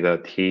can say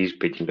that he is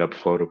picking up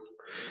form,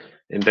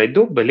 and I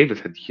do believe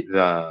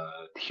that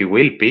he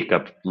will pick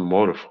up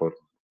more form.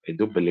 I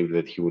do believe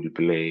that he will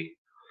play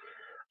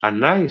a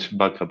nice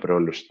backup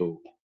role to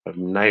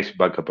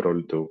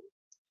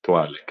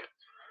Alec.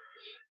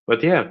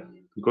 But yeah,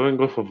 going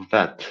off of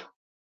that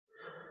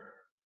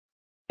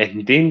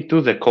and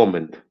into the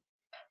comment,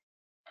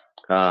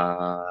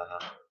 uh,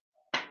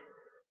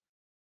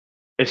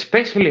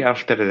 especially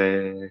after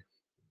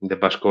the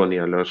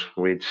Baskonia loss,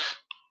 which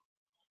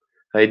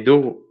I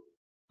do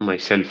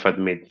myself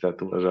admit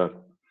that was a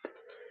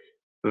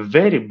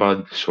very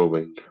bad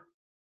showing.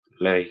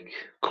 Like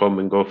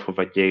coming off of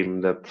a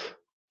game that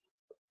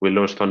we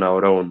lost on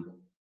our own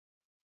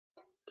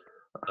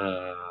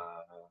uh,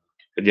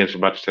 against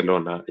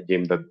Barcelona, a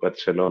game that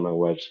Barcelona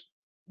was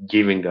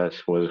giving us,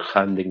 was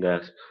handing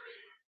us,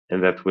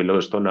 and that we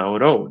lost on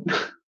our own.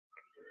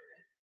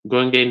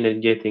 Going in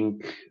and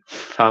getting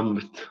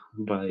thumped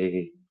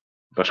by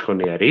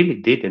Vasconia really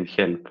didn't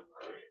help.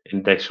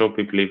 And I saw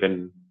people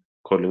even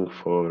calling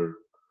for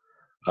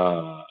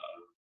uh,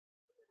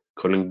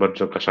 calling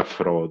Barzokas a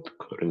fraud,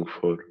 calling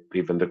for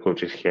even the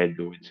coach's head,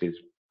 which is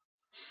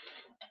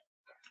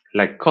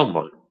like, come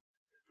on.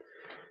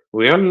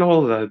 We all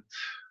know that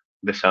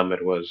the summer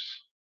was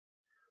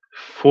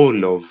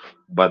full of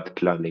bad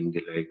planning.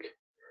 Like,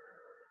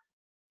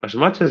 as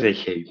much as I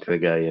hate the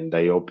guy, and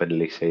I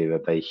openly say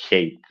that I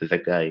hate the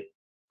guy,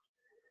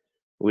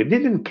 we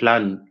didn't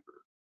plan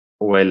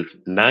well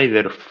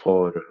neither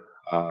for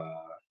uh,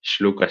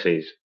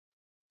 Slukas's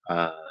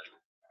uh,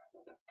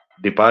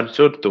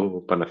 departure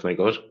to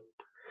Panathinaikos,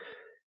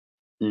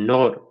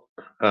 nor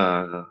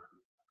uh,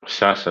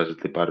 Sasa's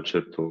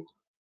departure to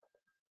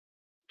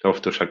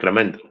off to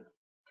Sacramento.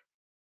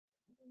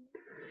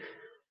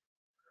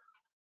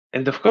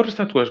 And of course,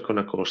 that was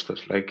gonna cost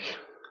us. Like,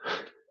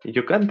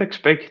 you can't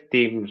expect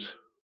teams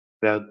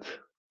that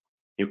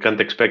you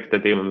can't expect a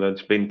team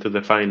that's been to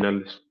the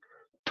finals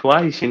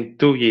twice in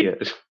 2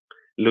 years,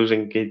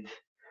 losing it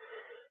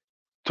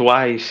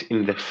twice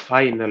in the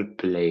final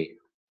play,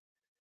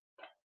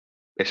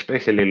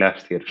 especially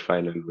last year's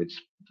final, which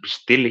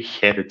still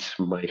hurts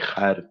my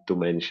heart to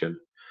mention.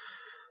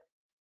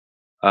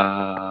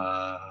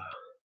 Uh,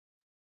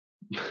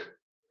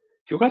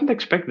 you can't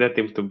expect that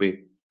team to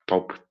be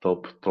top,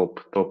 top, top,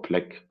 top,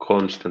 like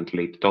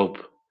constantly top.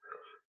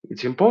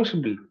 It's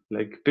impossible.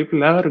 Like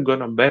people are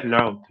gonna burn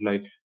out.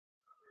 Like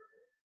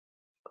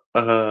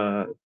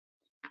uh,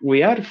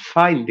 we are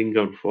finding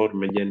our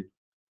form again,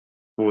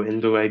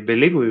 and I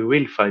believe we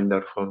will find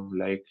our form.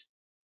 Like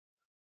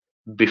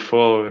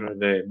before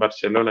the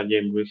Barcelona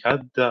game, we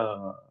had.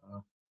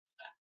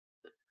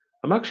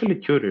 I'm actually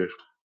curious.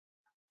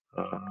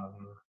 Uh,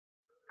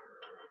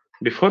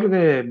 Before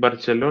the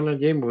Barcelona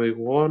game, we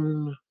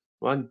won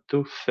one,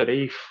 two,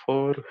 three,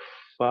 four,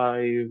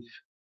 five,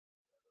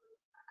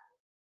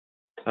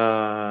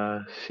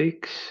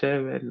 six,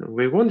 seven.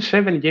 We won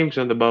 7 games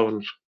on the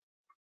bounce.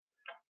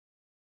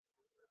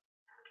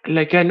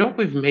 Like I know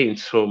we've made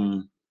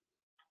some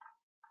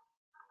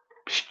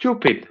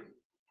stupid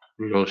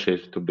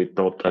losses, to be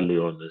totally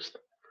honest,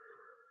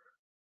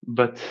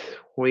 but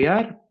we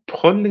are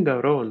holding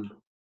our own.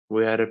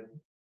 We are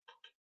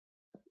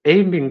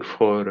aiming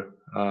for.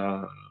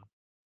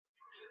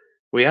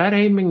 We are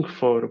aiming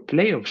for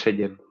playoffs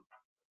again,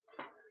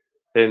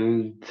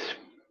 and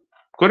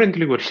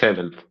currently we're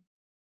seventh.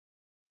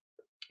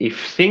 If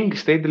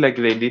things stayed like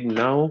they did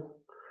now,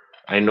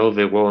 I know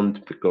they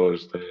won't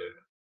because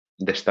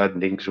the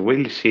standings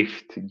will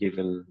shift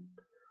given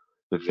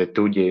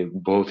the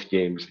both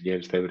games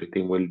against every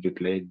team will be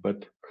played.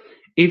 But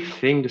if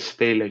things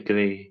stay like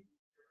they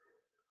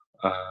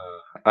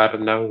are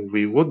now,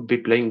 we would be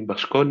playing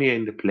Basconia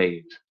in the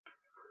playoffs,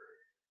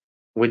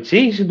 which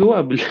is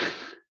doable.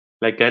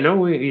 Like I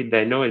know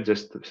I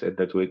just said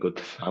that we got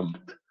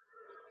thumped,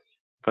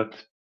 but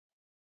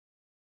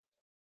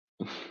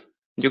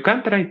you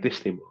can't write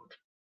this team out.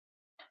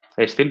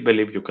 I still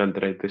believe you can't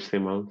write this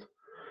team out.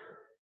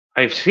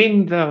 I've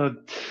seen that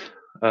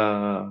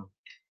uh,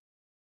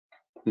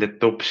 the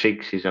top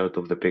six is out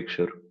of the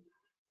picture.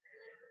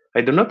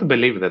 I do not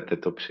believe that the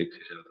top six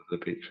is out of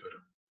the picture.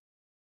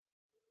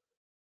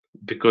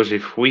 Because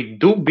if we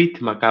do beat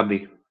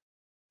Maccabi,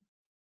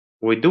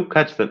 we do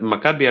catch the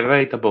Maccabi are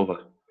right above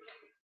us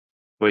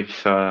with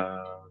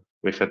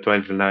a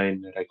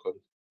 12-9 record.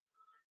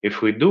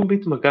 If we do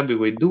beat Maccabi,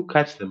 we do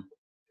catch them.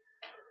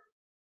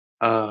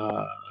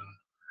 Uh,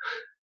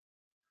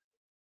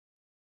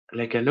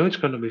 like I know it's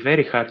gonna be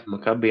very hard.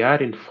 Maccabi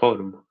are in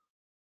form,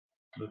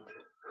 but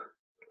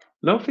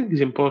nothing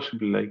is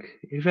impossible. Like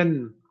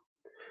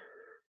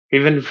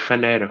even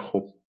Fener,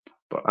 who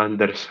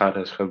under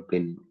Saras have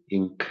been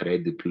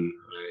incredible.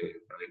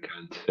 I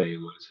can't say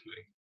much.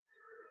 Like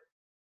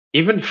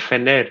even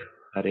Fener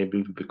are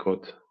able to be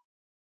caught.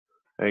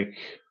 Like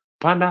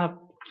Pana,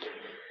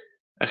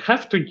 I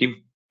have to give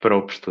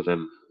props to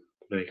them.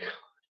 Like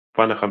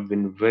Pana have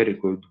been very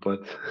good,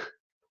 but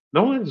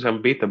no one's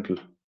unbeatable.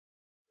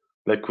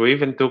 Like we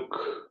even took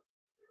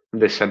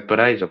the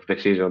surprise of the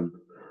season,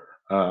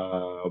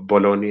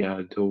 Bologna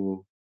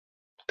to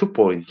 2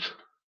 points.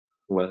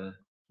 Well,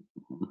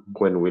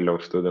 when we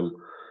lost to them.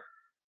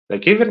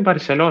 Like even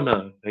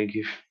Barcelona, like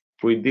if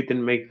we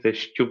didn't make the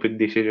stupid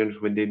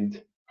decisions we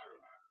did,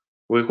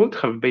 we would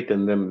have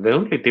beaten them. The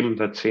only team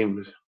that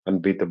seems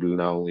unbeatable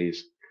now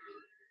is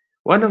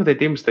one of the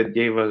teams that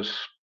gave us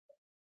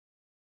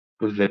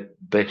the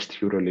best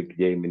EuroLeague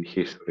game in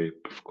history,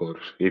 of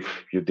course.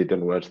 If you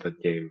didn't watch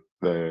that game,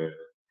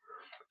 I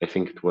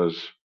think it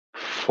was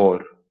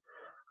four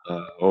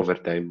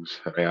overtimes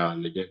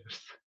Real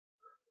against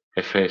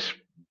FS.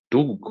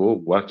 Do go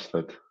watch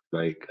that.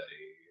 Like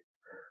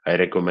I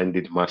recommend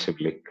it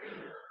massively.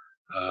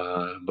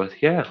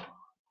 But yeah,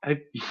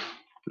 I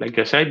like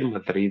aside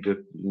Madrid,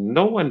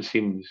 no one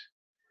seems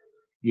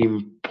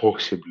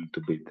impossible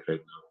to beat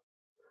right now.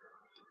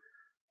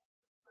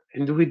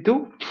 And we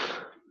do.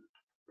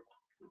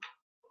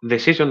 The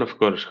season, of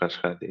course, has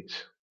had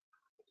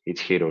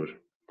its heroes.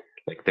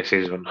 Like the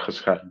season has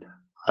had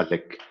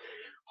Alec,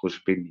 who's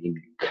been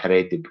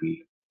incredible.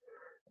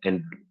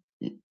 And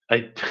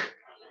I,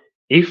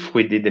 if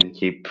we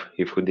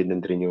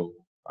didn't renew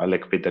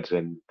Alec Peters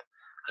and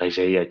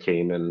Isaiah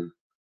Kane, and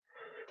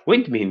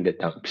we'd be in the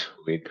dumps.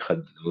 We'd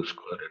had no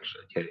scorers.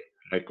 Okay,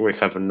 like we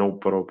have no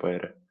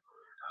proper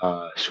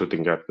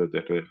shooting guard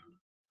other than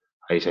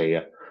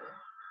Isaiah,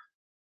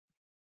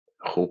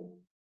 who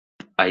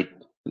I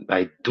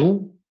I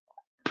do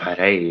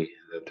pray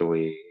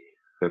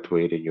that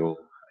we renew.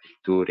 I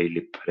do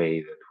really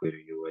pray that we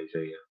renew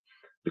Isaiah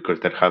because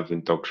there have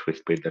been talks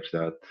with Peters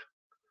that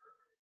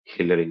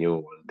he'll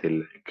renew until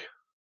like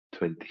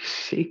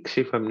 26,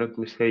 if I'm not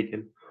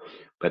mistaken.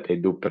 But I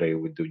do pray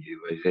we do give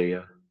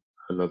Isaiah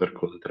another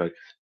contract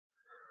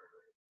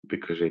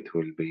because it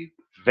will be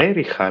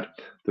very hard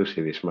to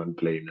see this man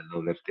play in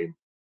another team.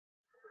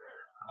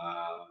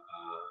 Uh,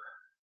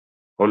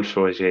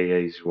 Also, Isaiah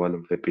is one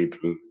of the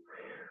people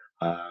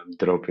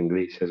dropping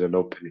this as an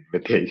open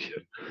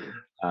invitation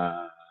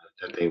uh,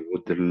 that I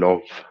would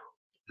love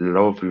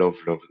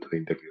to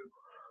interview.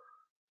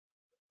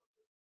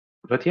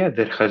 But yeah,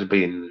 there has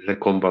been the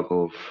comeback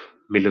of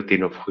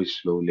Milutinov, who is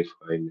slowly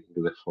finding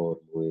the form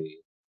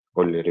we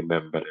only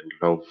remember and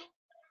love.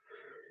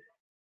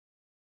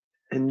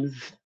 And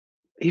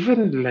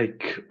even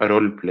like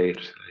role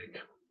players,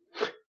 like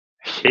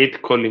I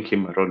hate calling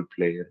him a role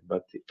player,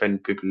 but even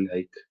people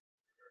like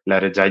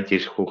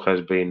Laredjakis, who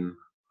has been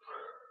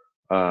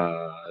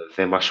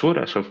the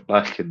Masuras of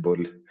basketball,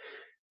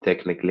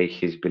 technically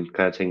he's been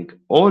catching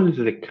all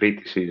the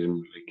criticism,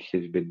 like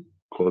he's been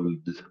called,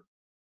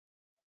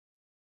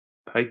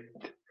 I,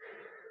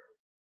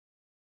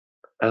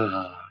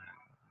 uh,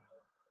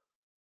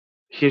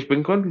 he's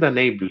been called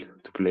unable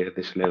to play at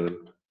this level.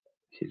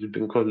 He's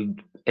been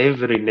called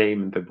every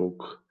name in the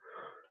book,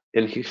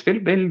 and he still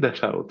bailed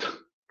us out.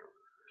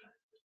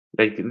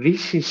 Like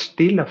this is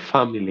still a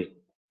family.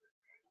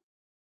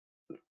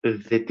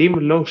 The team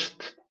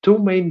lost two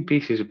main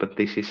pieces, but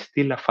this is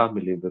still a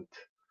family that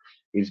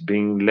is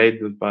being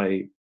led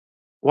by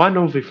one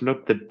of, if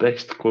not the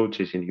best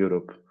coaches in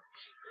Europe.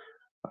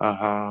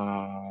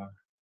 Uh,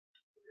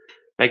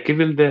 like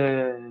even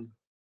the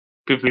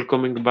people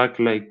coming back,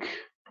 like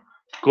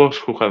Kos,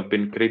 who have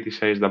been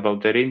criticized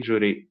about their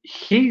injury,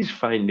 he's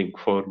finding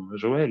form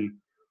as well.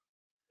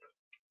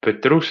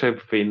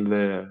 Petrusev in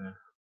the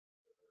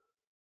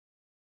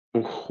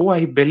who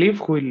I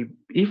believe will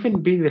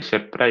even be the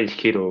surprise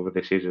hero of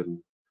the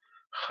season,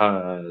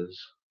 has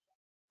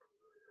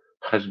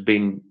has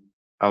been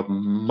a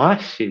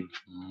massive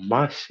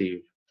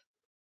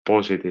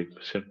positive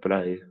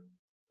surprise.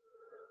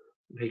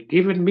 Like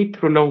even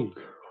Mitro Long,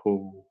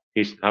 who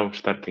is now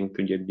starting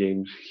to get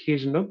games,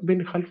 he's not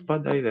been half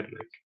bad either.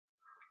 Like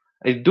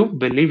I do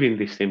believe in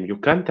this team. You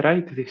can't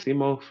write this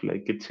team off.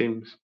 Like it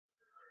seems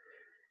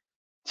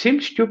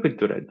stupid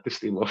to write this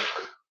team off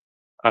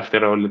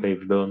after all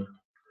they've done.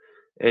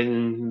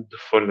 And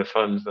for the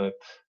fans that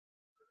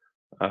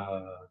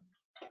uh,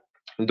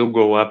 do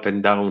go up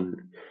and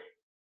down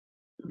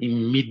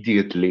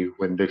immediately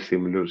when the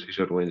team loses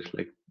or wins,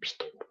 like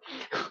stop,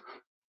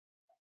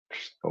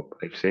 stop.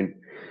 I've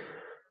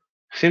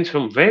seen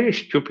some very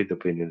stupid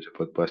opinions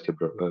about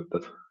basketball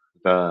that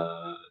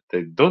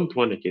I don't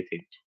want to get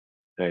into.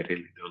 I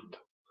really don't.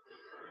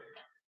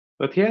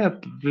 But yeah,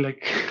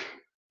 like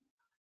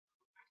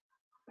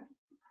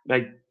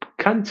I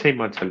can't say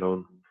much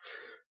alone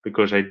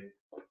because I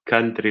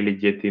can't really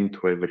get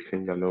into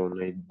everything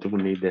alone. I do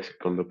need a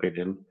second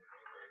opinion,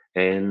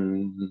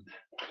 and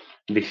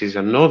this is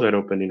another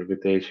open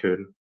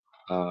invitation.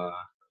 Uh,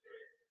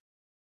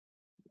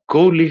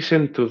 Go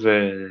listen to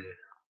the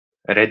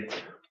Red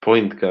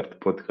Point Guard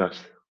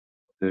podcast.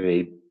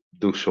 They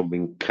do some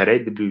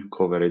incredible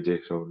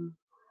coverages on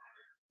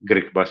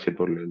Greek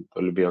basketball and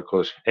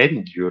Olympiakos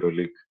and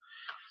EuroLeague.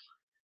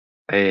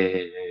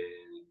 And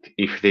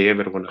if they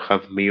ever want to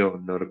have me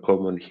on or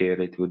come on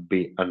here, it would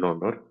be an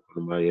honor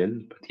on my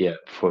end. But yeah,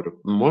 for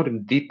more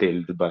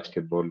detailed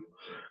basketball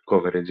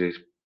coverages,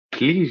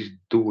 please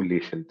do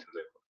listen to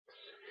them.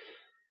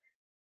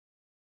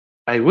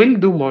 I will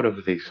do more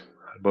of this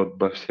about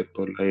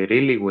basketball. I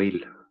really will.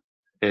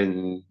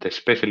 And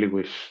especially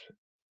with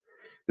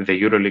the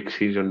EuroLeague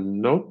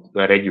season, not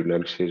the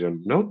regular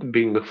season, not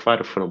being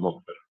far from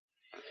over.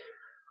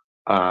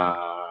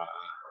 Uh,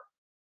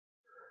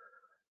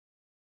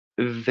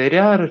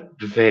 there are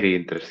very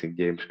interesting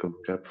games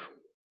coming up,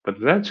 but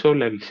that's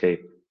all I'll say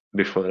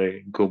before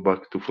I go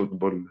back to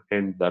football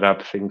and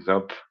wrap things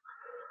up.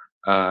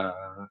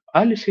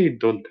 I'll say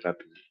don't wrap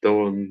it,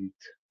 don't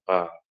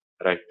uh,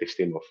 write this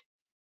team off.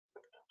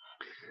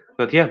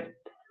 But yeah,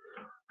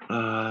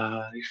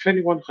 if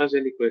anyone has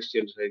any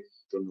questions, I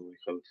don't know.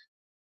 I have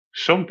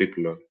some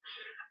people on.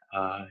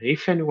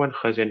 If anyone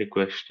has any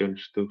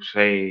questions to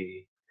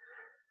say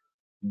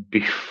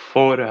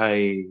before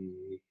I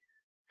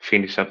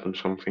finish up on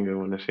something I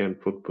want to say on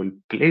football,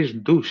 please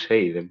do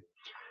say them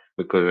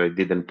because I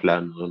didn't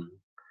plan on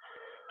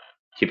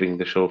keeping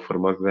the show for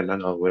more than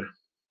an hour.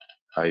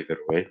 Either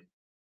way.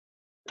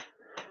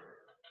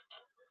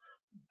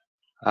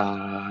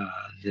 Uh,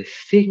 the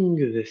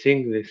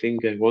thing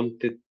I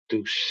wanted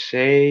to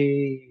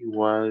say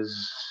was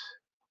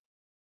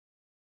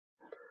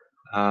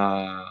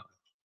uh,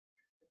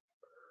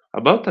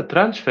 about a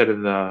transfer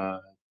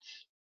that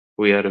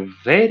we are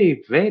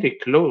very, very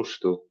close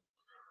to,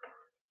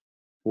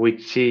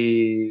 which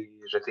is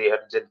the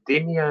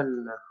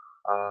Argentinian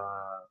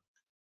uh,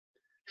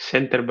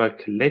 center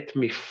back. Let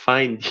me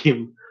find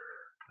him.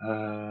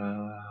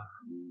 Uh,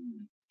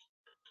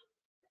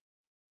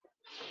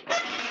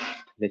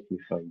 let me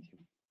find him.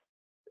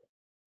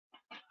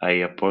 I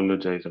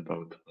apologize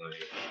about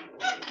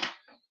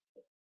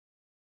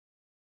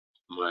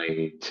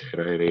my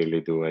chair. I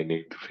really do. I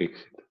need to fix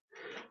it.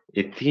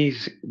 It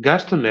is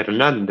Gaston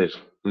Hernandez,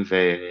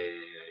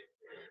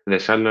 the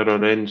San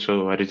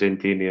Lorenzo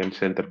Argentinian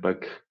center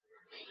back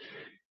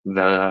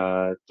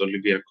that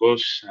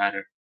Olympiakos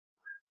are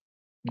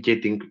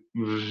getting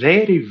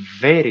very,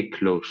 very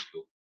close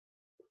to.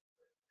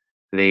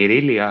 They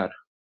really are.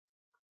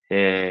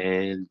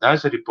 And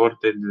as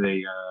reported,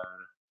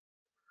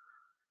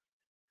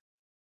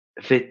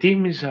 the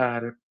teams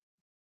are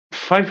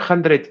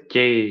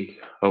 500K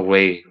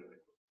away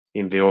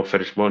in the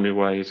offers money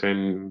wise,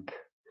 and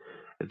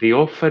the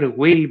offer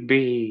will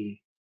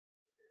be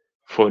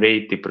for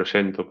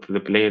 80% of the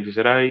players'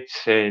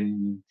 rights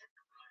and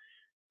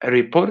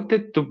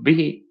reported to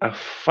be a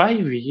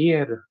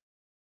 5-year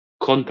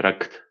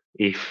contract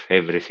if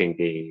everything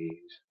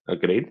is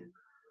agreed.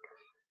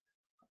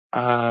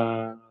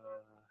 Uh,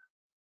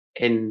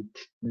 and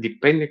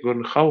depending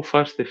on how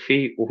fast the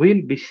fee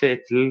will be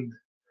settled,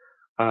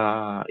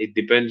 it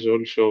depends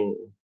also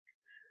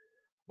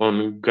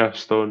on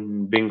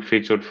Gaston being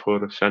featured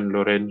for San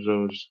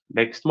Lorenzo's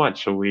next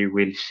match, so we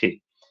will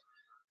see.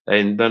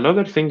 And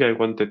another thing I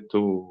wanted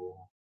to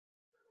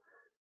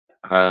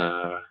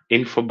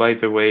info, by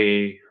the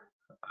way,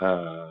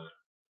 uh,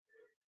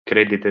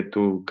 credited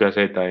to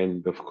Gazeta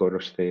and of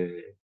course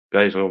the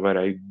guys over.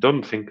 I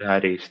don't think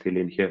Harry is still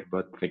in here,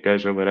 but the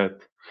guys over at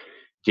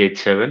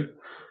J7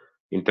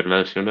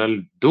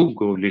 International, do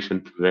go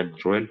listen to them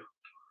as well.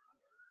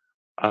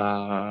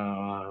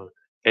 Uh,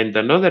 and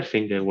another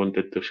thing I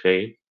wanted to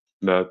say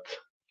that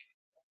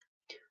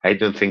I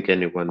don't think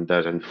anyone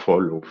doesn't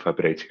follow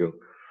Fabrizio,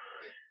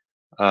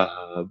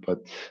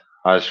 but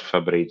as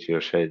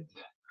Fabrizio said,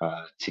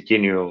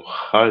 Chiquinho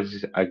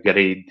has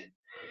agreed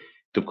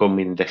to come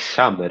in the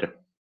summer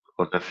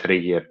on a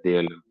 3-year deal,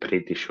 I'm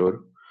pretty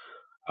sure.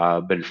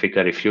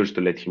 Benfica refused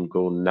to let him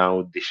go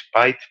now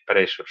despite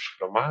pressures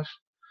from us.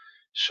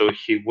 So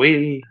he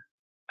will,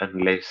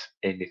 unless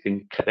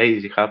anything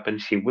crazy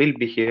happens, he will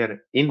be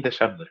here in the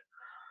summer,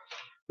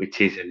 which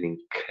is an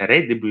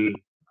incredible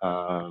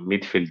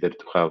midfielder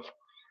to have,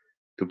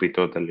 to be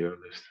totally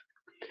honest.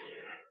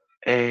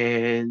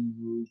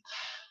 And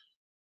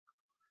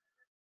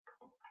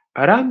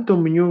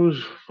random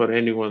news for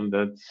anyone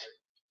that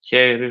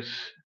cares.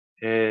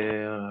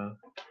 Uh,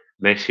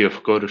 Messi,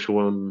 of course,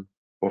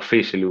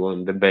 officially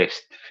won the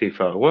best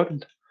FIFA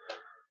award.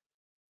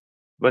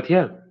 But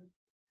yeah,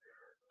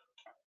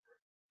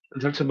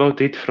 that's about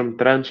it from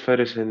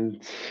transfers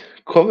and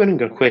covering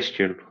a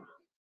question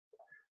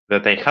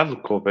that I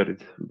have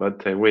covered,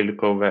 but I will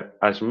cover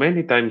as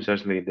many times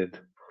as needed.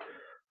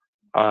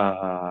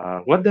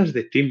 What does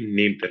the team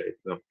need right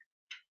now?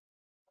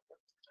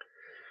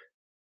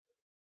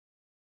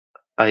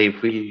 I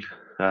will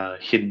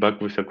hit back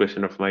with a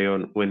question of my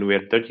own. When we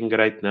are talking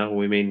right now,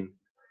 we mean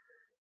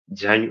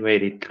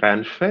January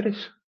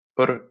transfers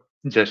or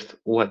just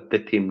what the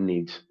team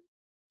needs?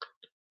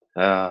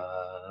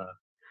 Uh,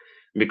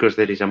 because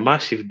there is a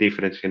massive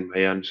difference in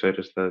my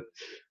answers that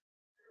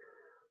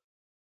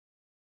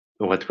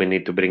what we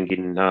need to bring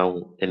in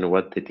now and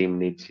what the team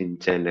needs in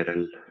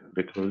general.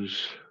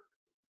 Because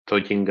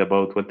talking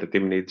about what the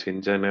team needs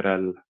in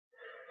general,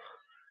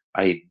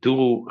 I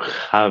do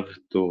have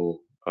to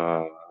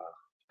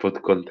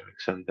put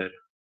contracts under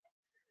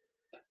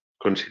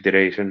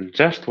consideration,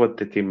 just what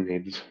the team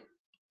needs.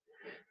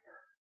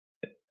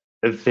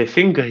 The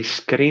thing I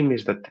scream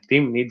is that the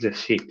team needs a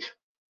six.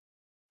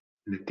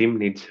 The team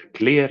needs a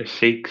clear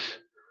six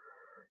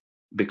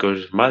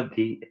because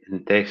Muddy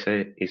and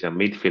Tese is a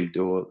midfield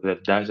duo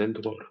that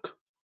doesn't work.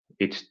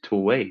 It's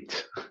two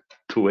eights.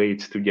 Two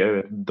eights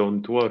together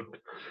don't work.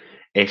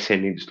 Ese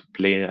needs to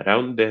play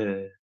around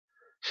the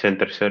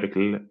center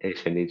circle.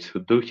 Ese needs to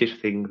do his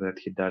thing that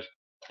he does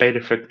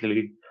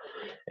perfectly,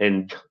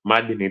 and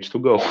Muddy needs to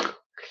go.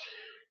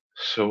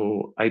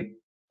 So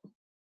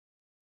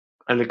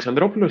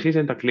Alexandropoulos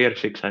isn't a clear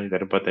six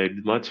either, but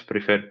I'd much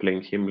prefer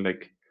playing him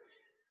like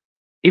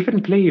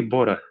even play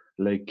Bora.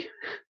 Like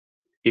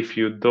if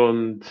you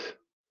don't,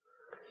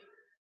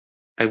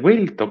 I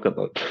will talk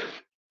about.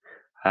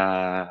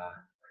 Uh,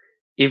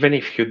 even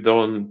if you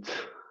don't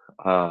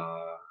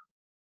uh,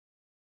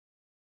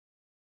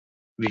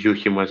 view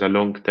him as a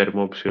long-term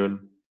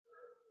option,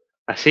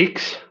 a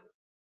six,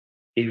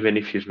 even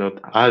if he's not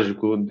as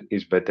good,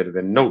 is better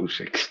than no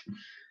six.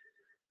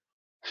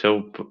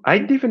 So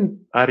I'd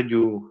even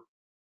argue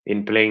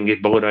in playing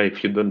Ibora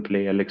if you don't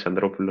play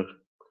Alexandropoulos.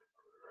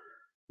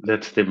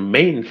 That's the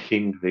main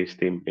thing this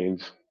team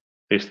needs.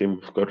 This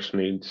team, of course,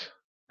 needs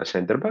a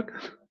centre back,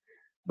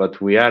 but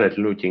we are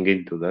looking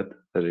into that,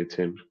 as it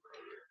seems.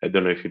 I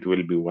don't know if it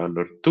will be one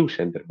or two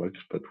centre backs,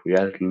 but we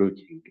are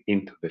looking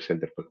into the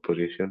centre back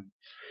position.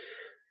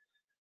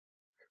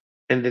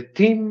 And the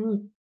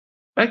team,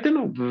 I don't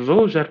know,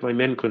 those are my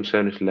main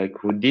concerns.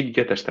 Like, we did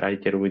get a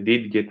striker, we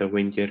did get a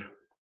winger.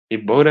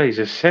 Ibora is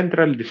a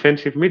central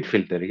defensive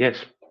midfielder,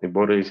 yes.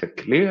 Ibora is a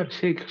clear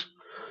six.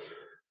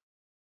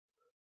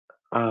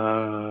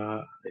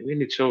 I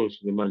mean, it shows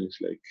the man is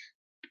like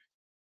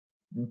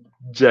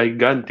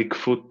gigantic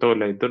foot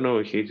tall. I don't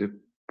know. He's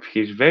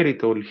very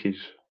tall. He's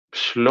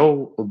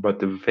slow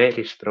but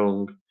very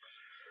strong,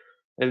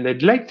 and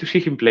I'd like to see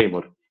him play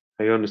more.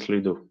 I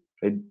honestly do.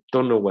 I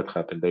don't know what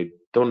happened. I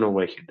don't know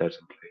why he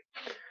doesn't play.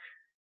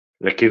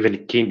 Like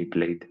even Kini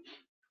played.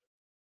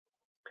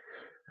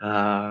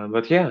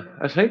 But yeah,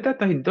 aside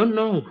that, I don't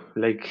know.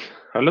 Like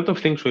a lot of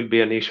things will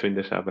be an issue in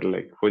the summer.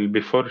 Like we'll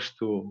be forced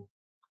to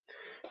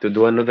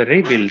do another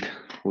rebuild,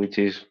 which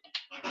is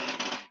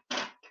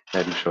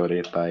I'm sorry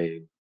if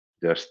I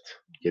just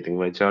getting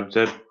my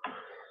charger.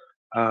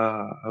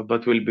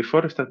 But we'll be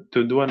forced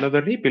to do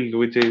another rebuild,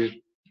 which is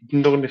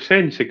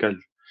nonsensical.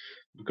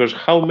 Because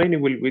how many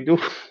will we do?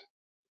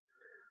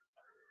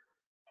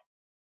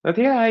 But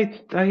yeah,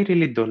 I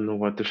really don't know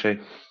what to say.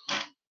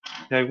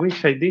 I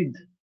wish I did.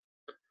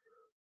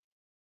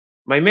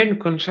 My main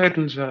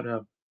concerns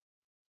are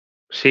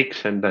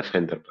six and the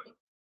center back.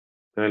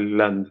 I'll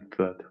land at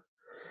that.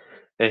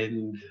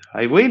 And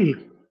I will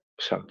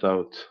shout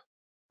out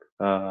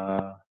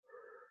uh,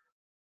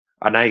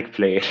 a Nike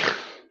player.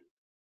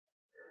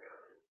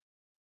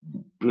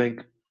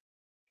 Like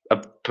a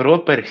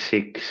proper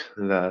six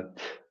that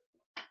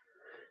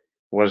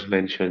was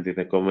mentioned in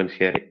the comments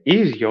here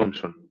is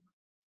Johnson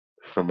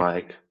from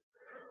Mike.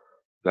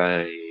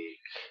 Like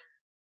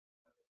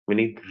we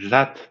need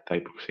that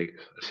type of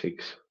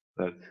six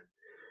that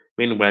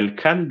meanwhile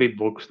can be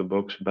box to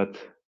box, but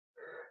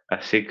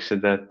a six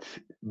that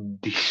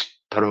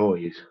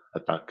destroys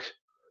attacks.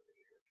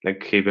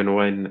 Like even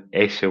when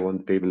Ese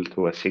won't be able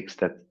to, a six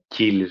that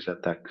kills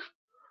attacks.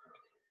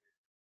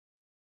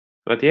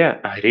 But yeah,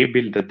 I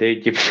rebuild the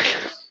day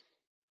keeps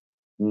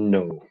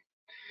no.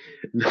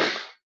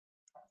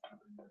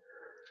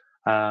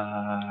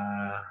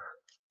 uh,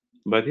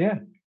 but yeah,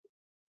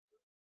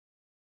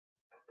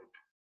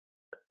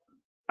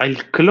 I'll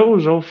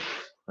close off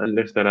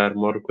unless there are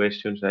more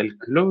questions. I'll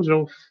close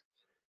off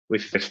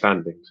with the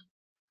standings,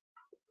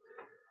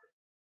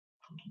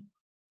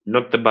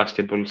 not the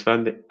basketball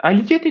standing.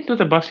 I'll get into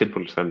the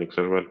basketball standings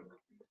as well.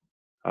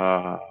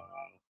 Uh,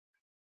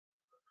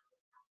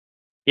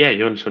 yeah,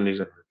 Johnson is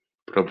a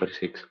proper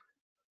six.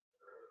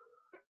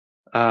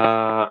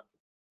 Uh,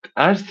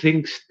 as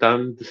things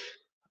stand,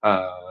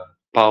 uh,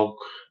 Pauk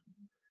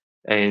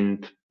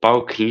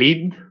Pauk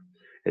lead,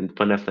 and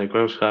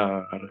Panathinaikos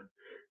are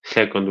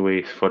second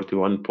with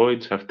 41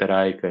 points after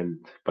AEK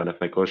and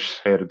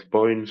Panathinaikos third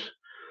points.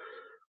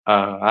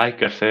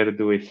 AEK third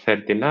with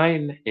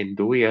 39, and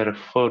we are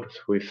fourth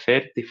with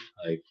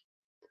 35.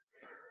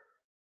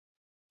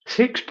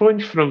 6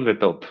 points from the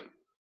top.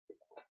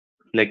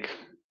 Like,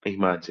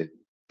 imagine,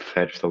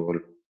 first of all.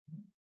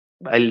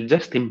 I'll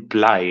just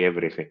imply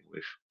everything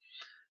with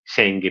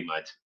saying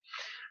imagine.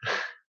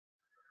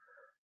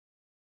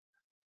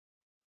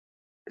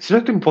 It's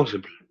not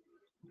impossible.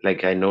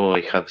 Like, I know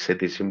I have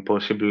said it's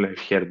impossible. I've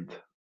heard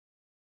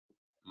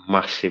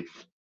massive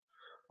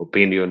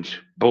opinions,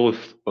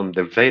 both on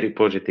the very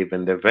positive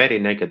and the very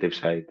negative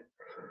side.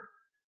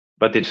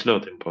 But it's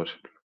not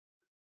impossible.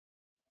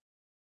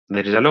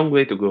 There is a long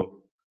way to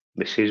go.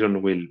 The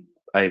season will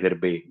either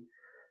be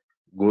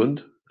good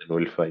and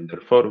we'll find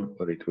our form,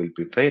 or it will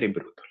be very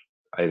brutal.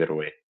 Either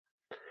way.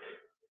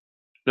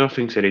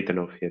 Nothing's written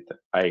off yet.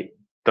 I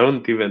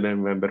don't even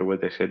remember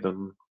what I said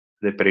on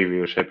the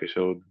previous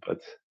episode,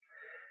 but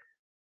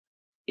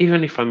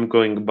even if I'm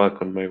going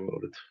back on my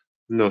word,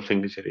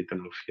 nothing is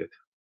written off yet.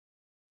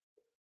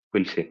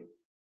 We'll see.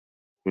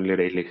 We'll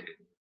really see.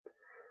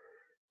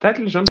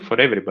 Title's on for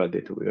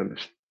everybody, to be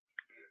honest.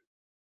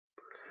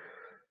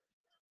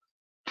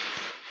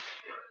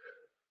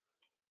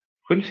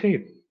 We'll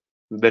see.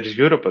 There's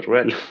Europe as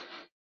well.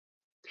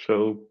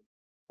 So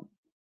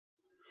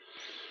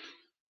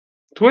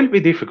it will be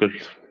difficult.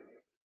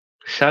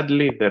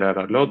 Sadly,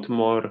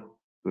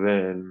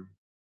 than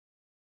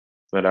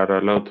there are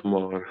a lot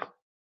more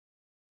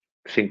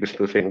things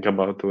to think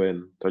about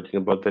when talking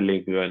about the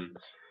league and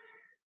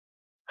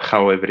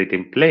how every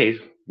team plays,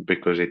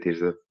 because it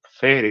is a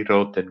very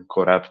rotten,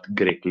 corrupt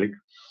Greek league.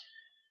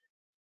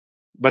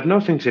 But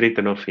nothing's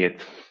written off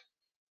yet.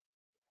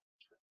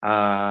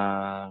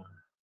 Uh,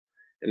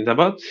 and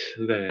about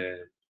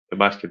the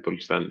basketball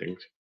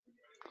standings,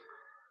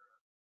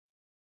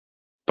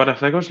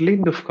 Panathinaikos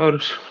lead, of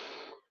course,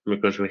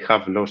 because we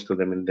have lost to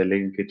them in the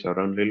league. It's our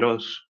only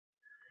loss.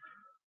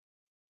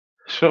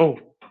 So,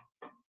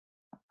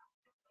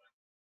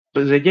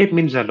 but the game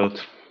means a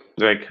lot.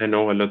 Like I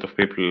know a lot of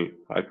people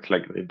act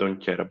like they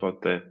don't care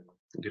about the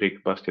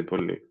Greek basketball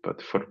league,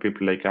 but for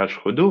people like us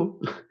who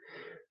do,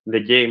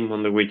 the game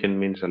on the weekend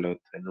means a lot,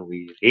 and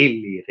we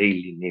really,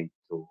 really need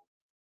to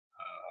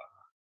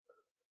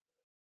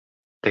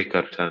take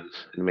our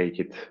chance and make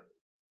it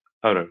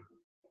our own.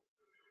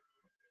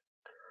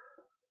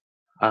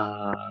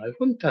 I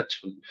won't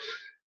touch on.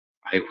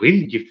 I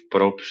will give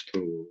props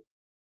to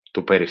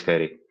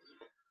Peristeri.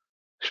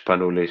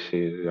 Spanulis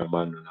is a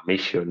man on a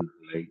mission,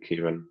 like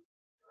even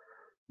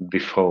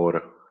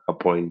before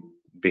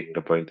being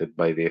appointed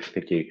by the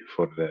Ethniki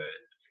for the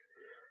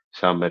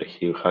summer,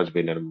 he has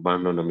been a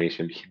man on a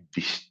mission. He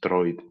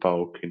destroyed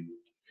PAOK in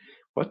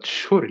what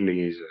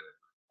surely is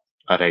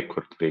a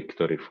record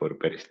victory for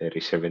Peristeri,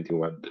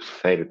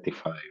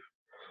 71-35,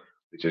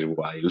 which is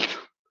wild.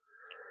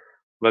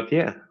 But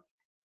yeah,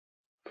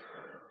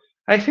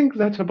 I think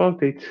that's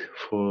about it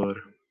for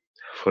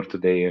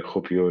today. I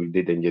hope you all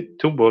didn't get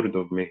too bored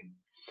of me.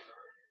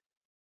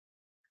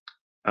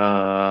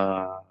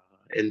 Uh,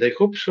 and I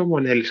hope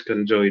someone else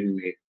can join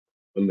me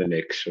on the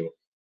next show,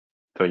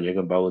 talking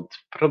about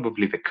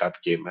probably the cup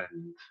game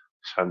and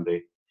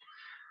Sunday.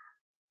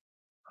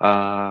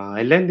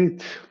 I'll end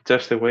it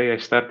just the way I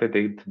started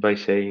it by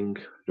saying,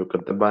 look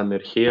at the banner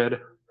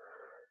here.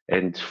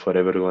 And for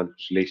everyone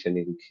who's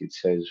listening, it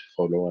says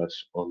follow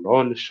us on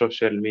all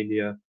social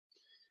media: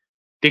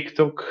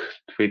 TikTok,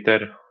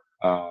 Twitter,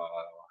 uh,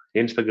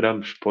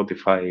 Instagram,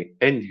 Spotify,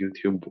 and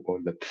YouTube,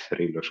 all at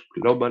Thrillos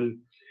Global.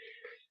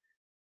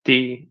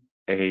 THRYLOS.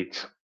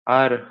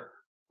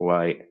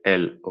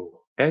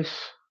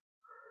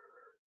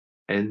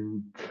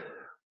 And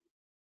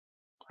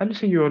I'll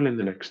see you all in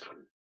the next one.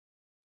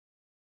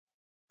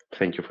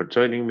 Thank you for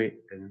joining me,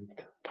 and